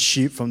separate the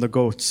sheep from the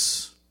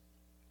goats.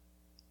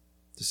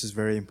 This is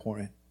very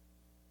important.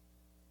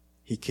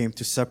 He came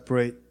to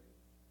separate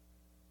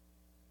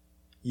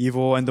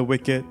evil and the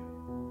wicked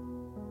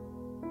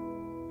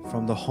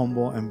from the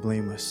humble and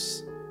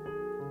blameless.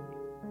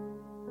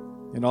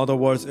 In other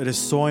words, it is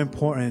so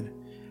important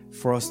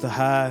for us to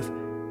have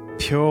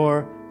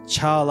pure,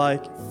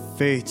 childlike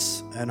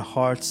faiths and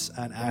hearts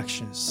and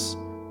actions.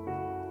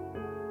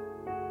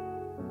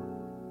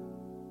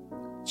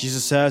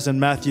 Jesus says in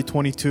Matthew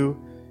 22,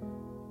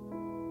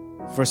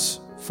 verse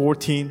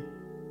 14,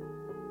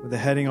 the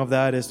heading of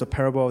that is the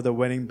parable of the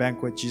wedding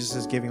banquet. Jesus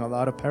is giving a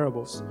lot of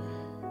parables.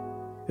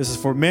 This is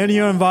for many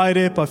are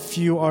invited, but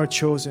few are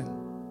chosen.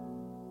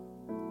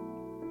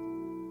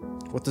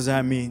 What does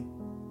that mean?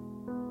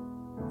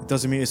 It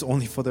doesn't mean it's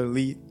only for the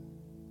elite.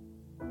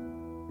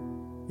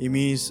 It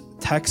means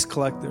tax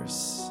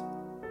collectors,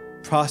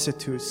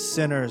 prostitutes,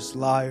 sinners,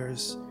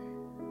 liars.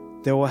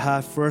 They will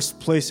have first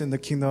place in the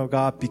kingdom of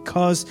God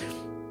because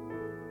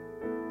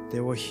they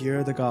will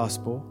hear the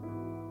gospel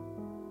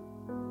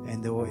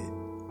and they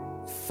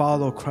will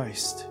follow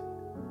Christ.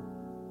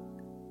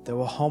 They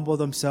will humble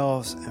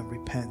themselves and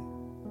repent.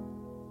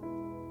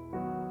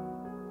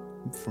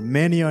 For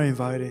many are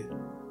invited,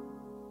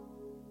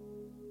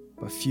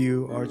 but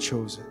few are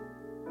chosen.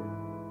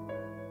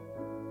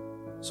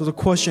 So the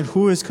question,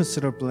 who is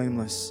considered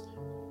blameless?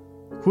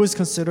 Who is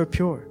considered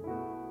pure?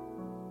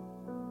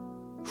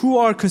 Who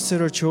are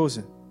considered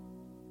chosen?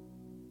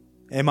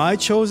 Am I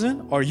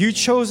chosen? Are you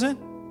chosen?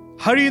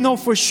 How do you know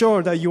for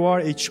sure that you are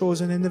a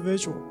chosen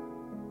individual?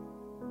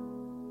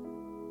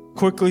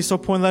 Quickly, so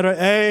point letter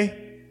A,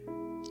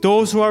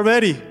 those who are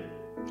ready.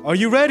 Are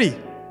you ready?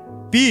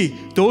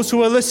 B, those who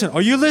will listen.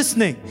 Are you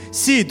listening?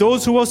 C,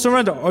 those who will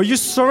surrender. Are you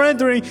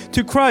surrendering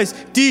to Christ?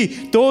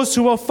 D, those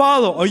who will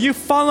follow. Are you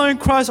following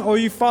Christ or are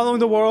you following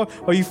the world?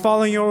 Are you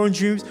following your own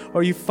dreams? Or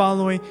are you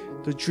following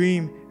the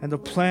dream and the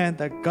plan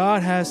that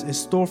God has in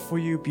store for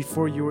you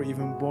before you were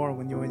even born,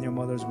 when you were in your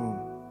mother's womb?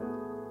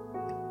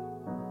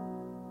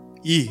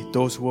 E,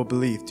 those who will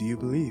believe. Do you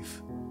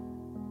believe?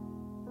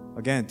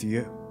 Again,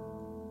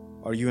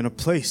 are you in a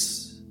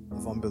place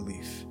of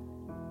unbelief?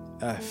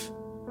 F,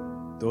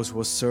 those who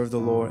will serve the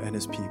Lord and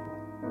His people.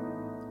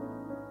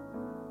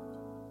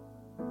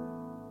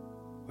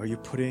 Are you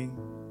putting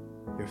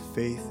your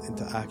faith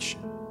into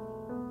action?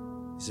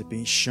 Is it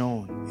being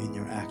shown in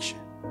your action?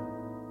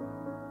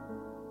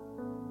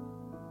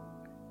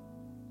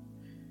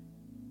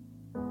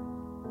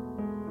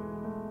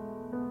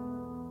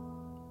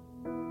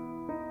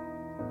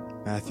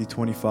 Matthew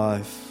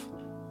 25,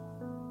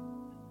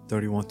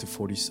 31 to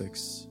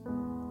 46.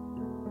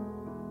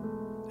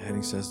 The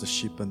heading says, the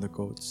sheep and the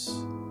goats.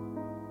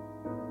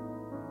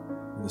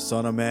 When the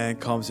Son of Man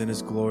comes in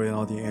His glory and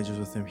all the angels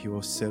with Him, He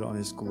will sit on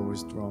His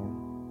glorious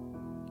throne.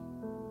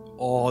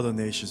 All the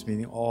nations,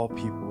 meaning all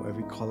people,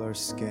 every color,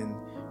 skin,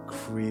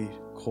 creed,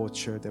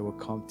 culture, they will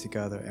come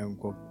together and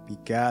will be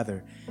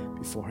gathered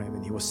before Him.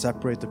 And He will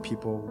separate the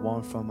people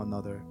one from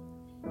another,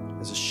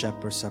 as a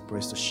shepherd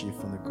separates the sheep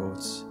from the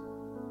goats.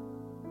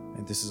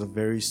 And this is a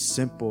very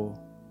simple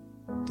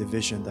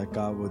division that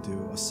God will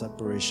do, a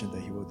separation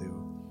that He will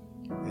do.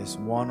 It's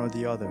one or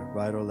the other,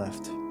 right or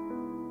left.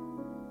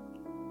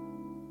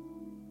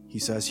 He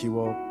says He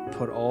will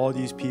put all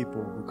these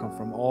people who come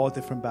from all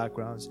different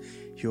backgrounds,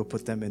 He will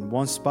put them in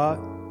one spot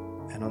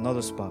and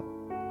another spot.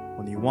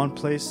 Only one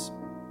place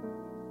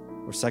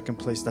or second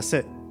place, that's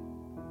it.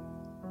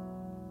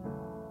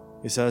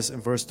 He says in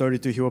verse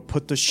 32, He will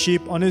put the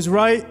sheep on His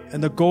right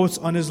and the goats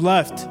on His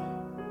left.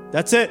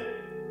 That's it.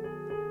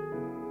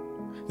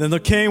 Then the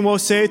king will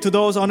say to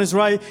those on his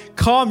right,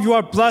 come, you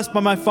are blessed by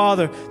my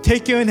Father.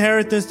 Take your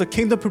inheritance, the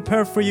kingdom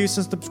prepared for you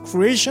since the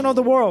creation of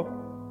the world.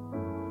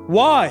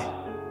 Why?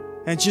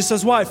 And Jesus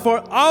says, why?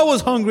 For I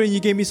was hungry and you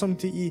gave me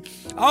something to eat.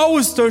 I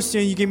was thirsty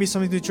and you gave me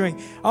something to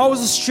drink. I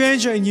was a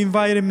stranger and you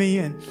invited me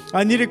in.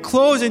 I needed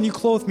clothes and you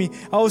clothed me.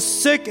 I was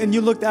sick and you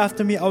looked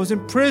after me. I was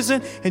in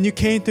prison and you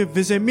came to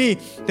visit me.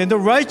 Then the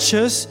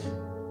righteous,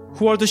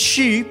 who are the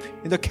sheep,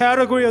 in the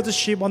category of the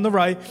sheep on the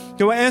right,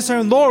 they will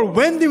answer, Lord,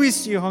 when did we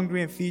see you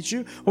hungry and feed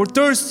you? Or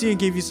thirsty and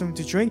give you something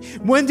to drink?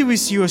 When did we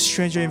see you a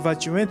stranger and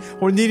invite you in?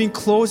 Or needing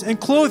clothes and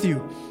clothe you?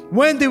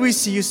 When did we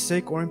see you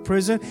sick or in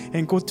prison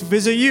and go to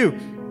visit you?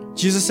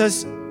 Jesus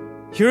says,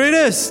 here it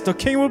is. The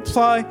king will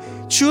reply,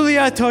 truly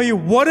I tell you,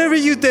 whatever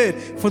you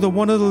did for the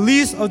one of the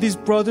least of these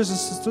brothers and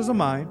sisters of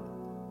mine,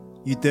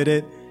 you did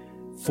it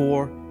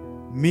for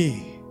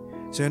me.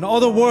 So in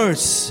other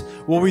words,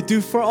 what we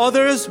do for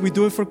others, we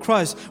do it for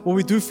Christ. What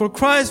we do for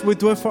Christ, we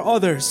do it for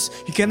others.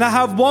 You cannot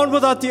have one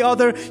without the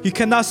other. You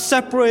cannot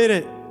separate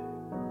it.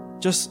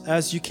 Just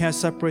as you can't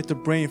separate the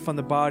brain from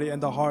the body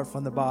and the heart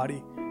from the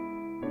body.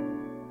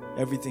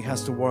 Everything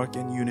has to work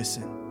in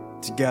unison,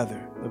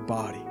 together, the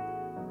body.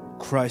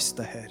 Christ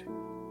the head.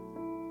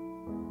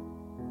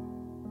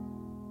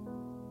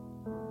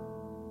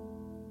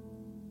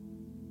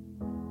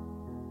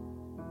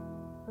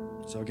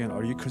 So again,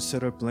 are you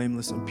considered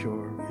blameless and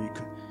pure? Are you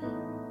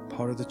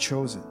part of the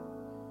chosen?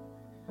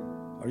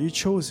 Are you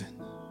chosen?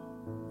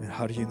 And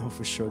how do you know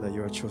for sure that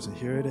you are chosen?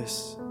 Here it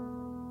is.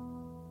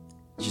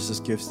 Jesus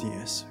gives the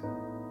answer.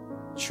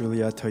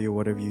 Truly I tell you,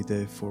 whatever you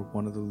did for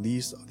one of the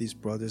least of these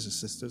brothers and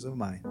sisters of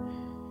mine,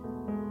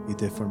 you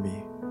did for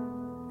me.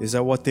 Is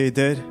that what they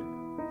did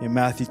in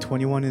Matthew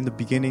 21 in the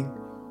beginning?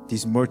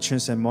 These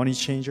merchants and money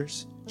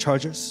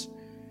chargers?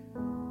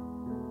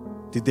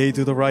 Did they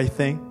do the right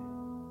thing?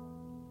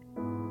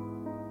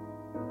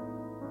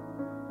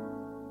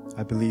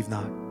 I believe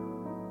not.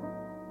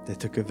 They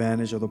took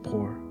advantage of the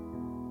poor.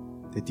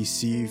 They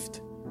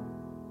deceived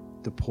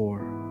the poor.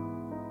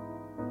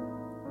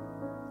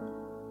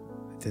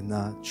 They did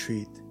not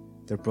treat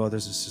their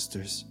brothers and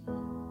sisters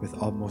with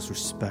utmost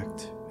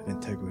respect and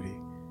integrity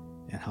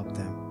and help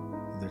them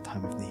in their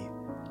time of need.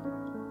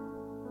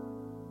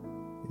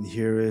 And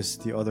here is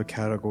the other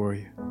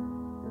category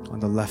on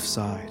the left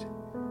side.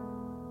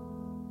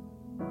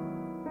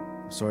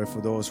 Sorry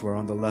for those who are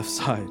on the left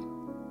side.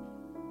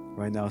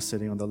 Right now,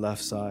 sitting on the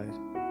left side.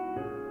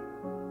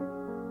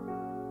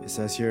 It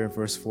says here in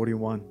verse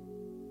 41.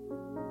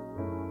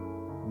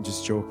 I'm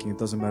just joking. It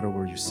doesn't matter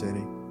where you're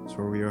sitting. It's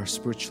where we are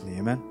spiritually.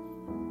 Amen?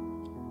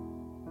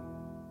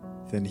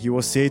 Then he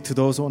will say to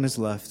those on his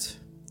left,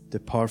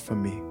 depart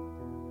from me,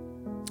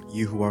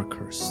 you who are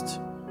cursed,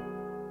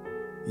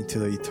 into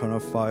the eternal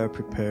fire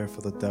prepared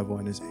for the devil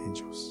and his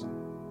angels.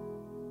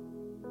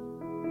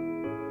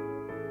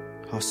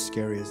 How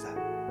scary is that?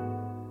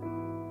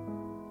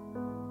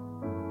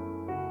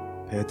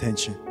 Pay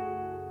attention.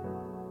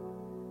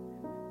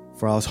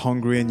 For I was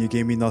hungry and you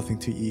gave me nothing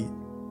to eat.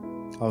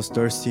 I was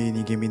thirsty and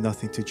you gave me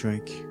nothing to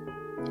drink.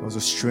 I was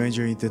a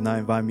stranger and you did not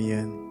invite me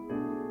in.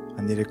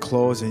 I needed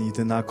clothes and you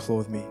did not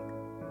clothe me.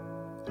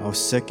 I was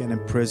sick and in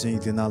prison, you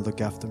did not look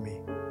after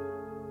me.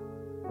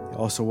 They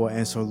also will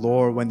answer,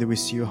 Lord, when did we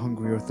see you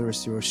hungry or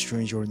thirsty or a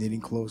stranger or needing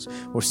clothes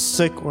or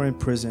sick or in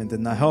prison and did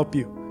not help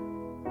you?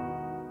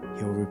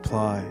 He will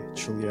reply,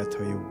 truly I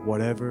tell you,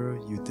 whatever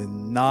you did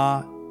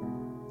not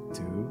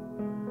do,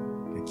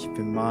 and keep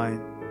in mind,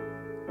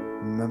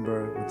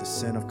 remember with the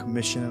sin of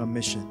commission and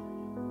omission,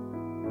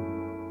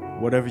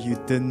 whatever you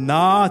did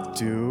not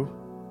do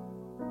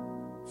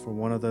for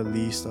one of the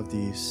least of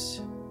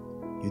these,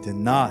 you did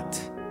not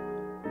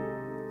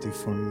do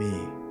for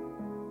me.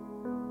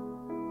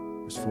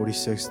 Verse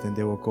 46, then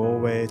they will go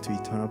away to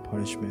eternal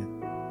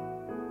punishment,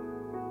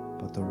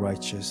 but the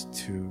righteous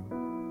to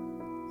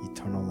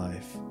eternal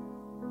life.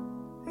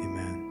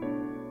 Amen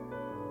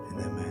and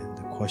amen.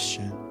 The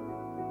question,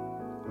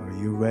 are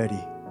you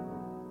ready?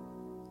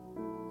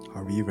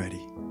 Are we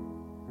ready?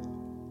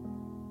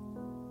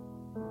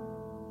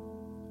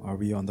 Are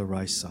we on the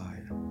right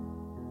side?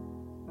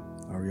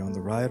 Are we on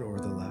the right or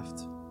the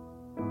left?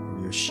 Are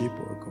we a sheep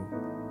or a goat?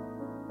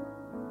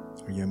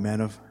 Are you a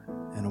man of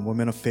and a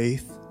woman of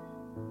faith?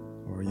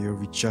 Or are you a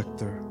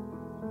rejecter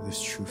of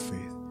this true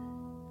faith?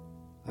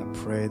 I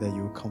pray that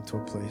you will come to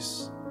a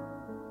place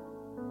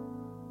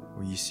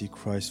where you see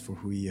Christ for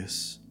who he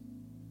is.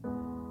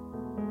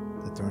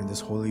 That during this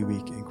Holy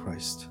Week in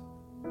Christ,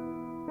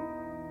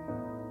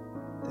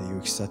 that you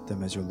accept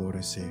him as your Lord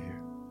and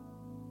Savior.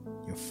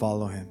 You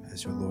follow him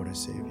as your Lord and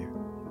Savior.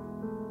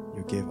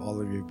 You give all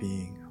of your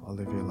being, all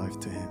of your life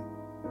to him.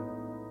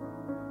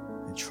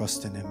 And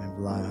trust in him and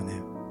rely on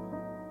him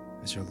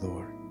as your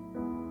Lord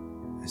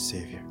and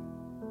Savior.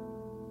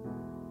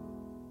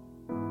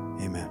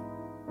 Amen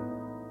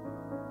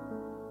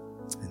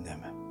and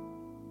amen.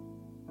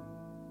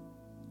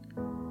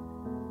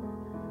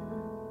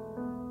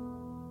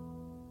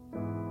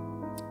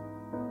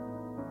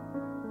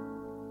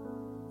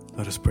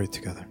 Let us pray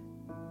together.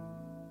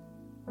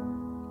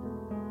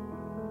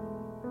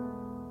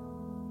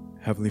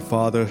 Heavenly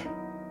Father,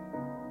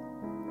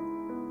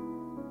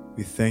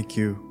 we thank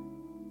you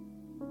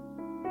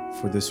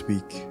for this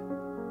week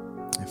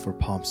and for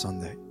Palm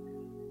Sunday,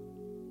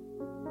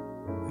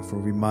 and for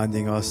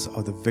reminding us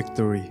of the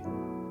victory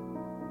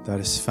that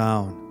is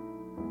found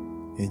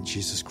in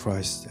Jesus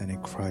Christ and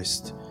in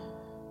Christ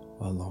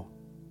alone.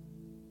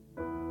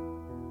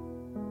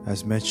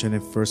 As mentioned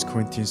in 1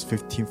 Corinthians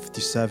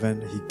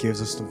 15:57, he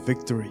gives us the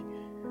victory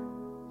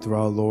through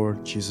our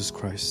Lord Jesus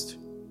Christ.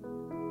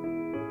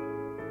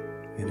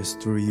 It is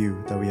through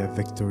you that we have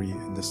victory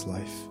in this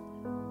life.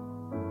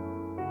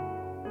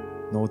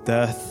 No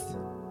death,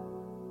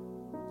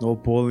 no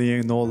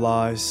bullying, no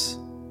lies,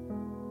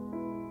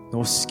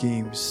 no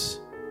schemes,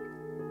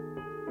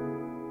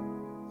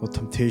 no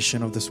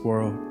temptation of this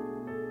world.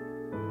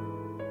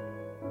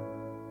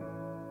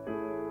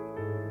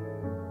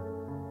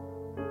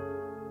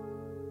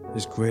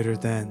 Is greater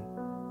than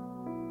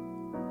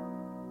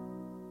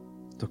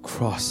the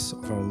cross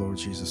of our Lord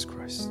Jesus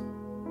Christ.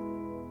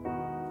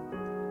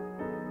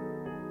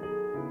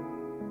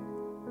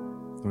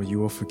 Lord, you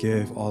will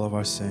forgive all of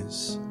our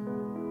sins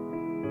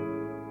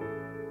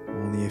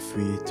only if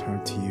we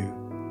turn to you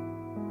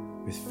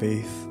with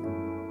faith,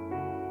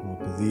 and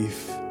with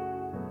belief,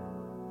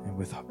 and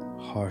with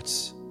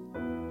hearts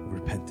of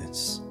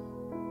repentance.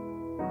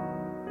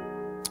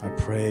 I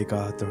pray,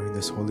 God, during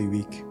this Holy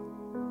Week,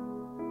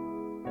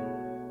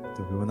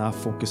 that we will not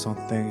focus on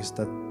things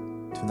that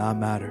do not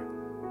matter,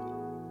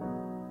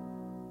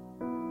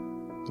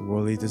 the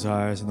worldly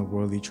desires and the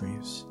worldly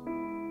dreams.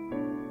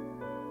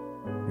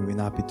 May we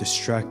not be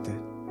distracted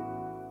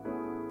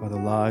by the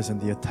lies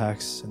and the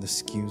attacks and the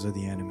schemes of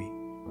the enemy,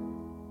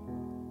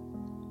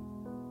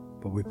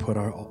 but we put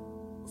our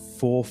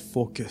full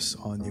focus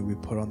on you. We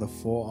put on the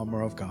full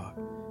armor of God,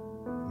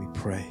 and we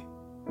pray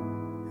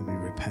and we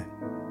repent.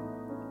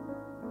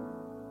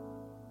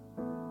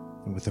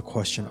 And with the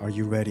question, are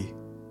you ready?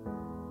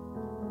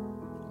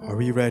 Are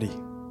we ready?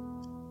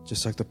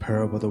 Just like the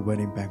parable of the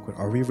wedding banquet,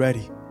 are we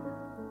ready?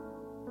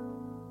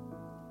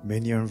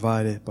 Many are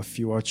invited, but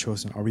few are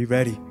chosen. Are we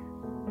ready?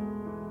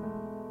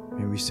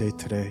 May we say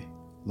today,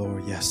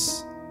 Lord,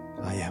 yes,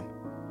 I am.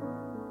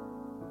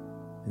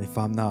 And if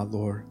I'm not,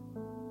 Lord,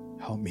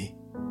 help me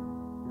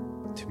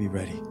to be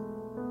ready.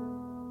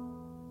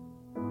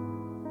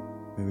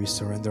 May we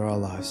surrender our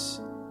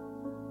lives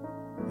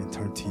and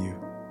turn to you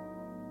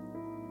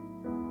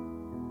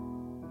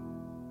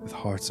with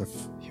hearts of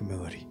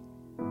humility.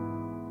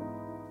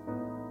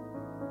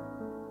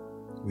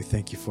 We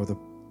thank you for the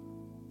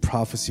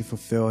prophecy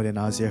fulfilled in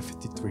Isaiah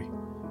 53.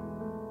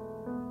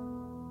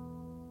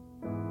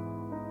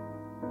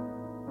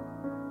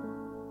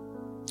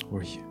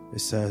 Where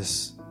it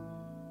says,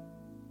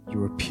 you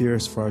were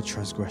pierced for our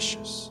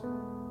transgressions,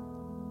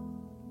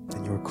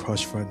 and you were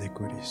crushed for our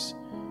iniquities.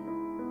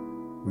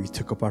 We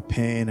took up our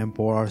pain and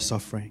bore our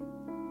suffering.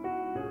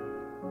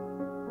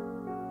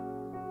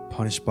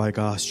 Punished by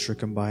God,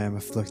 stricken by Him,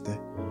 afflicted.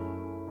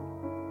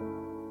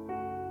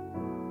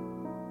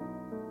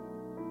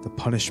 The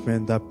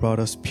punishment that brought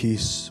us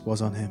peace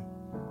was on Him,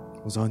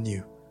 was on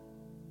you.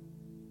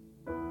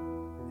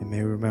 And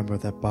may we remember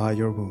that by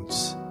your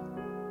wounds,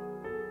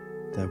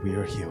 that we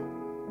are healed.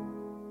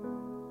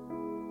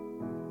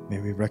 May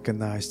we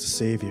recognize the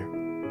Savior.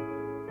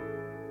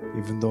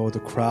 Even though the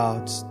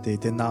crowds, they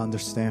did not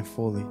understand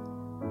fully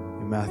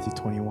in Matthew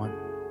 21.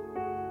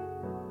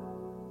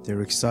 They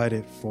were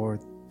excited for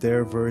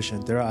their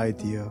version, their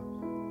idea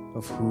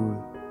of who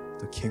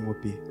the King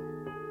would be.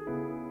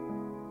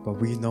 But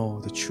we know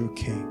the true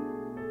King.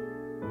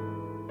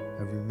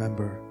 And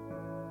remember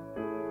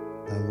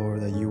that,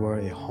 Lord, that you are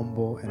a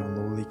humble and a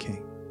lowly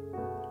King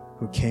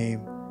who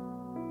came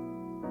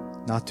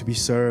not to be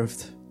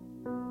served,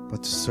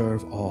 but to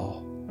serve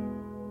all,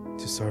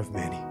 to serve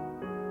many.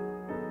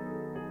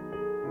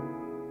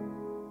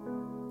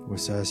 Where it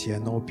says He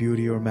had no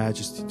beauty or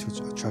majesty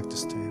to attract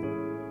us to Him.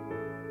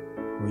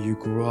 Where you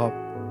grew up,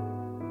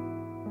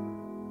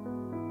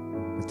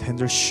 a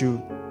tender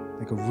shoot,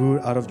 like a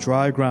root out of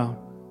dry ground.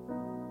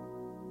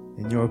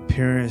 In your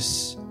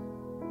appearance,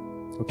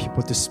 where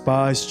people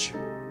despised you,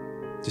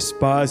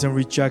 despised and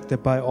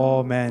rejected by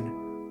all men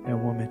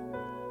and women.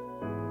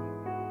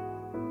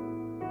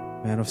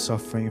 Man of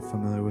suffering and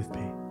familiar with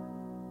pain.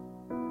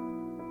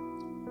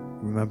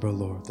 Remember,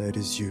 Lord, that it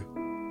is you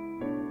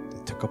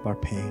that took up our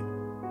pain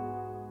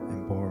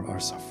and bore our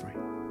suffering.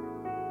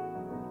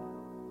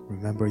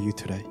 Remember you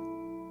today.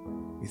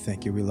 We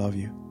thank you, we love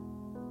you.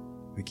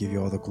 We give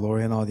you all the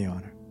glory and all the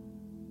honor.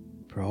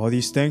 For all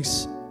these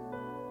things,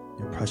 in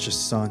your precious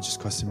Son, Jesus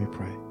Christ, we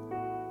pray.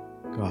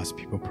 God's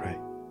people pray.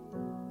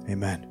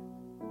 Amen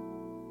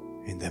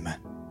and amen.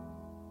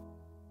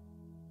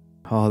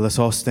 Let's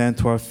all stand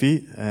to our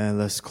feet and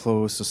let's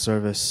close the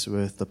service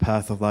with the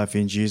path of life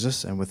in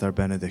Jesus and with our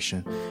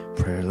benediction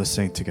prayer. Let's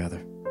sing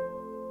together.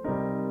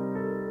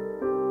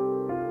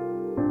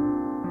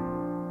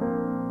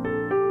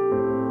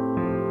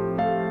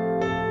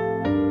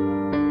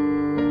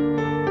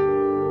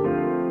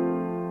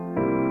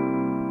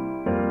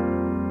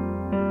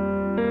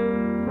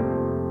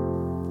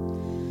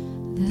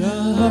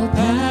 The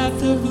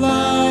path of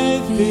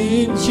life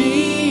in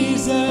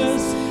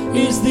Jesus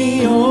is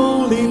the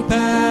only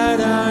path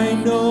I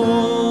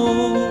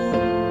know.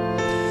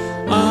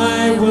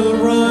 I will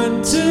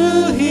run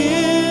to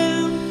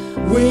Him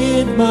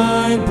with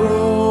my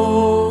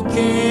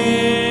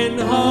broken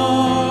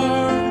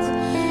heart.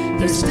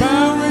 There's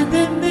power in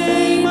the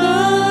name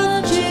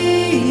of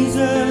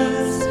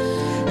Jesus.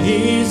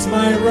 He's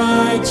my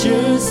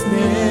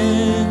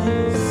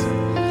righteousness.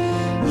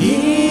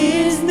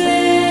 His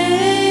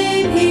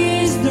name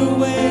is the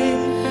way,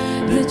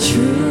 the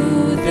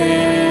truth,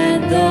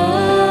 and the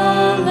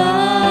life.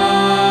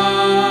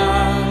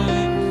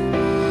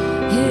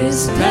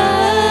 His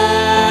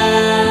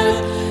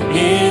path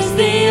is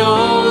the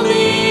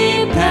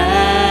only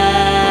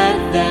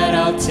path that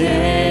I'll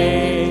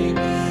take.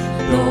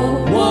 The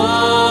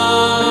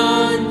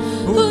one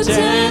who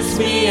tempts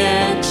me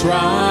and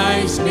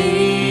tries me.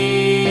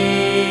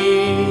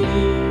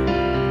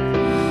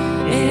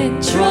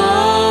 In trials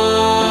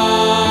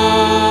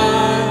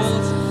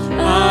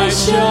I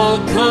shall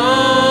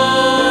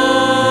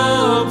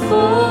come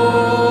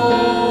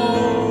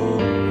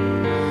forth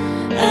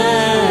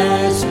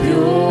as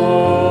pure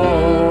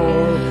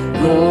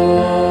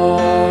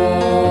gold.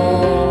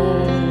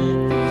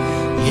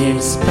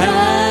 His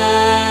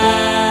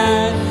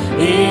path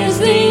is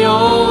the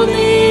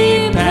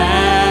only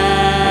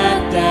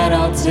path that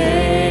I'll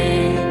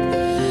take.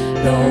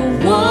 The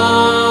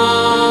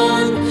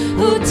one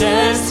who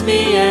tests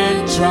me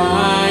and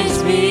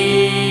tries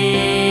me.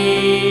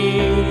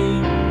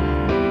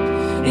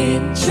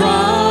 In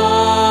trials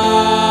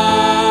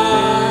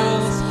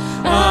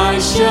I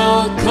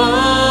shall come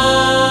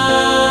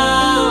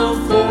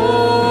forth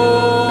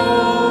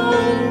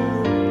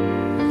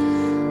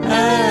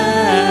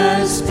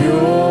as pure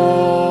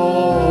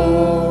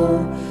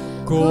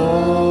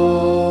gold.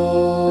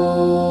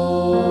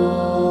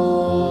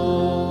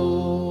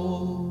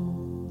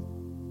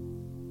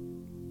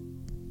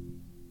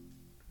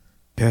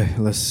 Okay,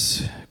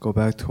 let's go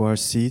back to our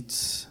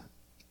seats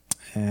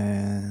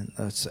and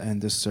let's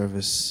end this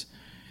service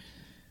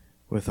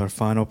with our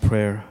final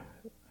prayer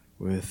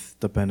with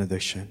the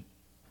benediction.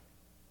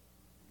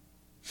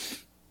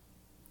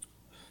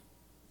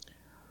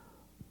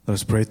 Let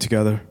us pray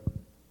together.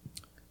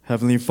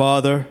 Heavenly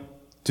Father,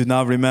 do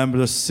not remember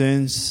the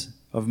sins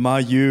of my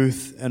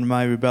youth and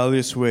my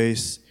rebellious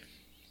ways.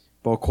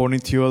 But according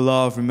to your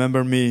love,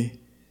 remember me,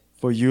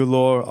 for you,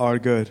 Lord, are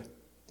good.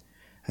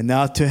 And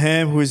now to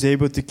him who is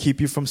able to keep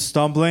you from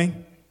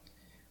stumbling,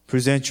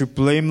 present you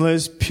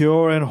blameless,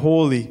 pure, and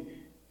holy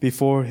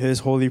before his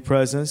holy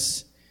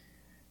presence.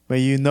 May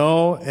you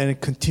know and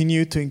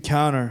continue to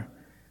encounter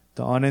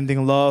the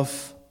unending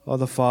love of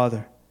the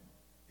Father.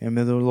 And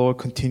may the Lord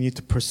continue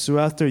to pursue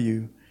after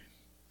you,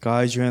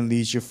 guide you, and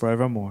lead you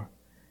forevermore.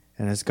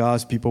 And as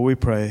God's people we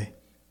pray,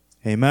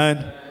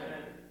 amen,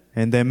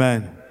 and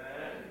amen.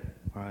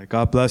 All right,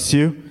 God bless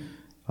you.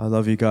 I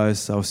love you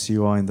guys. I'll see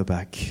you all in the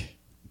back.